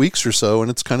 8 weeks or so,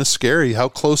 and it's kind of scary how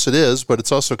close it is, but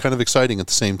it's also kind of exciting at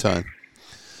the same time.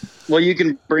 Well, you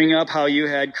can bring up how you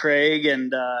had Craig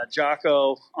and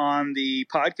Jocko on the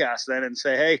podcast then and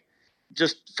say, hey,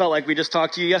 just felt like we just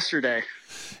talked to you yesterday.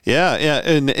 Yeah.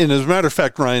 And as a matter of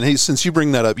fact, Ryan, hey, since you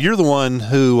bring that up, you're the one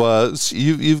who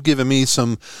you've given me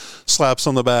some slaps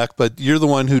on the back, but you're the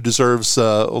one who deserves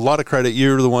a lot of credit.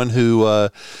 You're the one who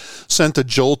sent a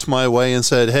jolt my way and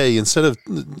said, hey, instead of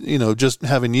just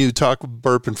having you talk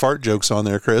burp and fart jokes on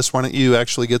there, Chris, why don't you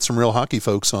actually get some real hockey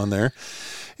folks on there?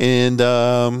 And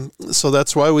so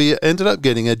that's why we ended up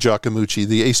getting Ed Giacomucci,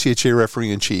 the ACHA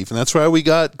referee-in-chief. And that's why we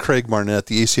got Craig Barnett,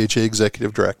 the ACHA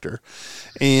executive director.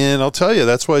 And I'll tell you,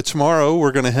 that's why tomorrow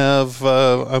we're going to have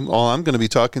I'm going to be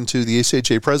talking to the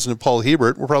ACHA president, Paul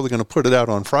Hebert. We're probably going to put it out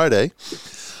on Friday.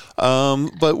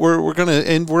 But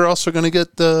we're also going to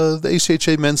get the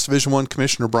ACHA Men's Division I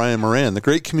Commissioner, Brian Moran, the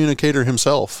great communicator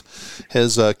himself,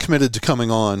 has committed to coming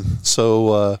on.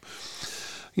 So,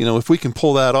 if we can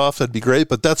pull that off, that'd be great.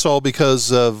 But that's all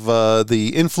because of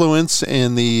the influence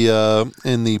and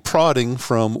the prodding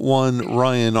from one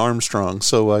Ryan Armstrong.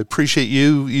 So I appreciate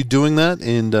you doing that,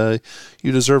 and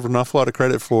you deserve an awful lot of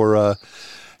credit for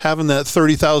having that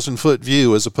 30,000-foot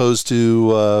view as opposed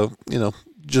to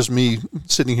just me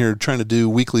sitting here trying to do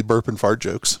weekly burp and fart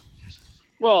jokes.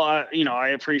 Well, I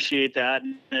appreciate that.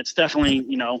 And it's definitely,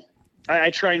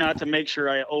 I try not to make sure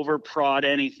I over prod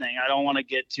anything. I don't want to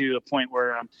get to a point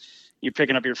where you're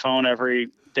picking up your phone every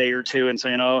day or two and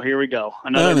saying, "Oh, here we go,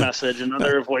 another message,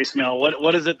 another voicemail.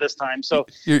 What is it this time?" So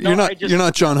you're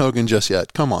not John Hogan just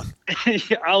yet. Come on. I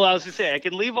was to say I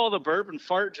can leave all the burp and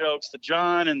fart jokes to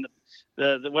John and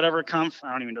the whatever I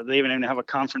don't even know. They even have a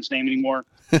conference name anymore.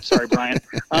 Sorry, Brian.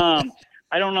 I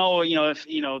don't know. If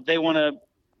they want to.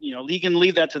 You can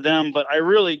leave that to them. But I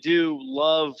really do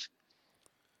love.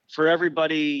 For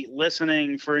everybody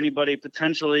listening, for anybody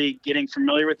potentially getting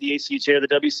familiar with the ACHA or the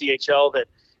WCHL, that,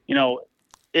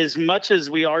 as much as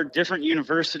we are different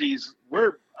universities,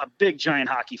 we're a big, giant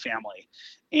hockey family.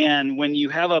 And when you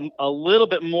have a little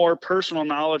bit more personal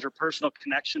knowledge or personal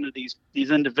connection to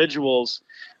these individuals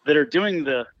that are doing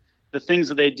the things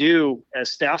that they do as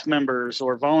staff members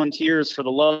or volunteers for the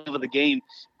love of the game,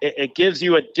 it gives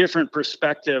you a different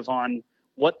perspective on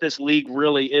what this league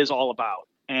really is all about.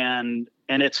 And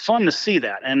it's fun to see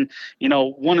that. And,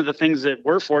 one of the things that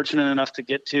we're fortunate enough to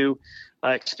get to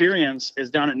experience is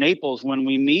down at Naples when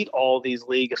we meet all these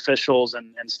league officials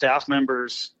and staff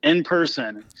members in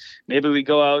person. Maybe we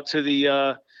go out to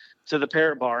the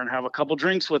Parrot Bar and have a couple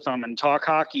drinks with them and talk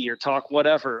hockey or talk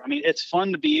whatever. I mean, it's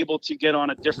fun to be able to get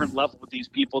on a different level with these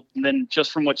people than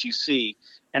just from what you see.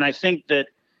 And I think that,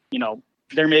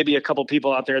 there may be a couple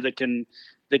people out there that can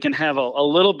have a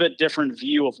little bit different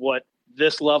view of what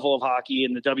this level of hockey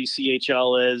and the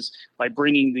WCHL is by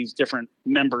bringing these different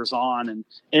members on, and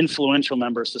influential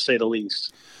members to say the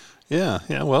least. Yeah.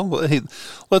 Well, hey,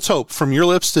 let's hope from your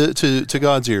lips to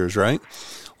God's ears, right?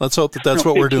 Let's hope that's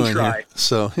what we're doing here.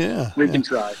 So, we can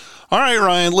try. All right,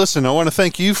 Ryan, listen, I want to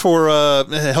thank you for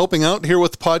helping out here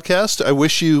with the podcast. I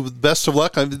wish you best of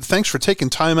luck. Thanks for taking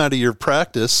time out of your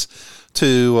practice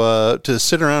to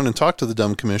sit around and talk to the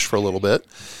Dumb Commish for a little bit.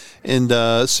 And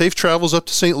safe travels up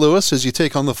to St. Louis as you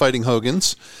take on the Fighting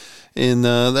Hogans. And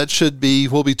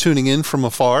we'll be tuning in from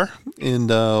afar and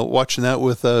watching that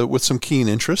with some keen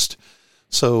interest.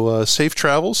 So safe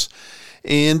travels.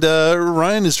 And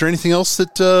Ryan, is there anything else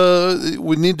that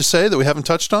we need to say that we haven't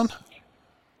touched on?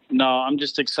 No, I'm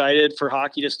just excited for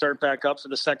hockey to start back up for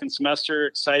the second semester.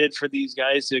 Excited for these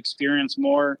guys to experience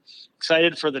more.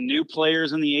 Excited for the new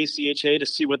players in the ACHA to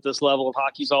see what this level of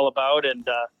hockey is all about. And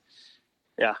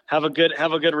have a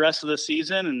good rest of the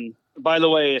season. And by the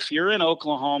way, if you're in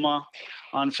Oklahoma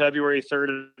on February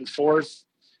 3rd and 4th,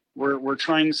 we're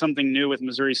trying something new with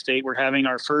Missouri State. We're having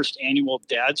our first annual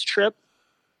dad's trip.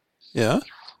 Yeah.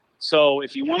 So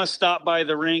if you want to stop by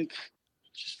the rink,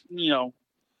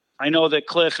 I know that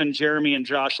Cliff and Jeremy and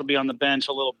Josh will be on the bench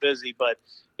a little busy, but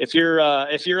if you're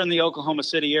in the Oklahoma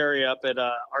City area up at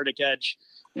Arctic Edge,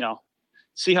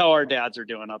 see how our dads are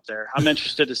doing up there. I'm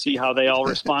interested to see how they all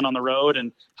respond on the road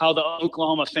and how the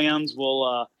Oklahoma fans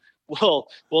will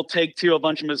take to a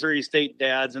bunch of Missouri State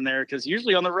dads in there, because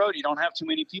usually on the road you don't have too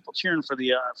many people cheering for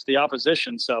the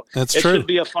opposition. So it should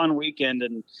be a fun weekend,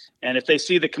 and if they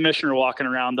see the commissioner walking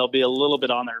around, they'll be a little bit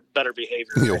on their better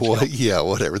behavior.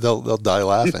 Whatever. They'll die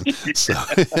laughing. So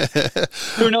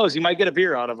who knows? You might get a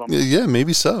beer out of them. Yeah,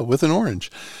 maybe so, with an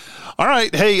orange. All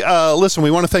right. Hey, listen, we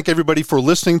want to thank everybody for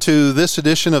listening to this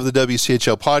edition of the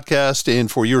WCHL podcast and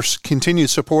for your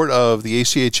continued support of the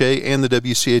ACHA and the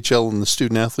WCHL and the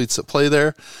student athletes that play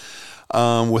there.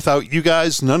 Without you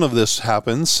guys, none of this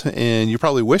happens, and you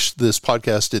probably wish this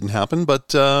podcast didn't happen,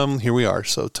 but here we are,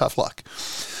 so tough luck.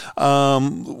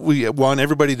 We want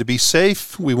everybody to be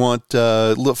safe. We want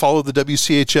follow the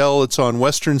WCHL. It's on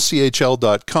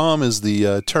westernchl.com is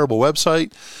the terrible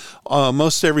website.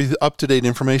 Most every up-to-date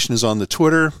information is on the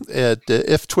Twitter.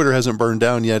 If Twitter hasn't burned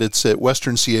down yet, it's at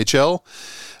Western CHL.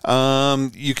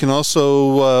 You can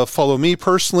also follow me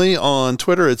personally on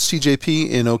Twitter at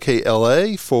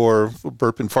CJPNOKLA for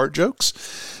burp and fart jokes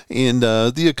and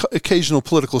the occasional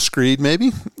political screed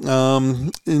maybe.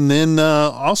 And then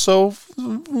also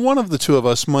one of the two of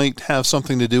us might have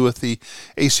something to do with the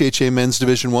ACHA Men's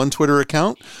Division I Twitter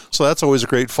account. So that's always a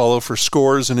great follow for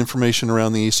scores and information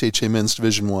around the ACHA Men's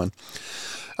Division I.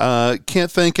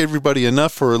 Can't thank everybody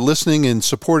enough for listening and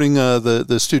supporting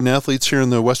the student athletes here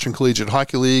in the Western Collegiate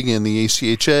Hockey League and the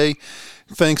ACHA.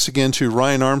 Thanks again to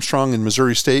Ryan Armstrong in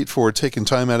Missouri State for taking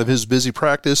time out of his busy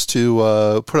practice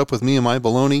to put up with me and my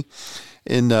baloney.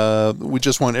 And we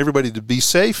just want everybody to be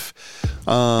safe,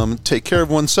 take care of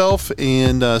oneself,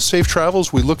 and safe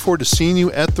travels. We look forward to seeing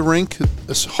you at the rink,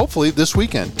 hopefully this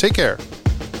weekend. Take care.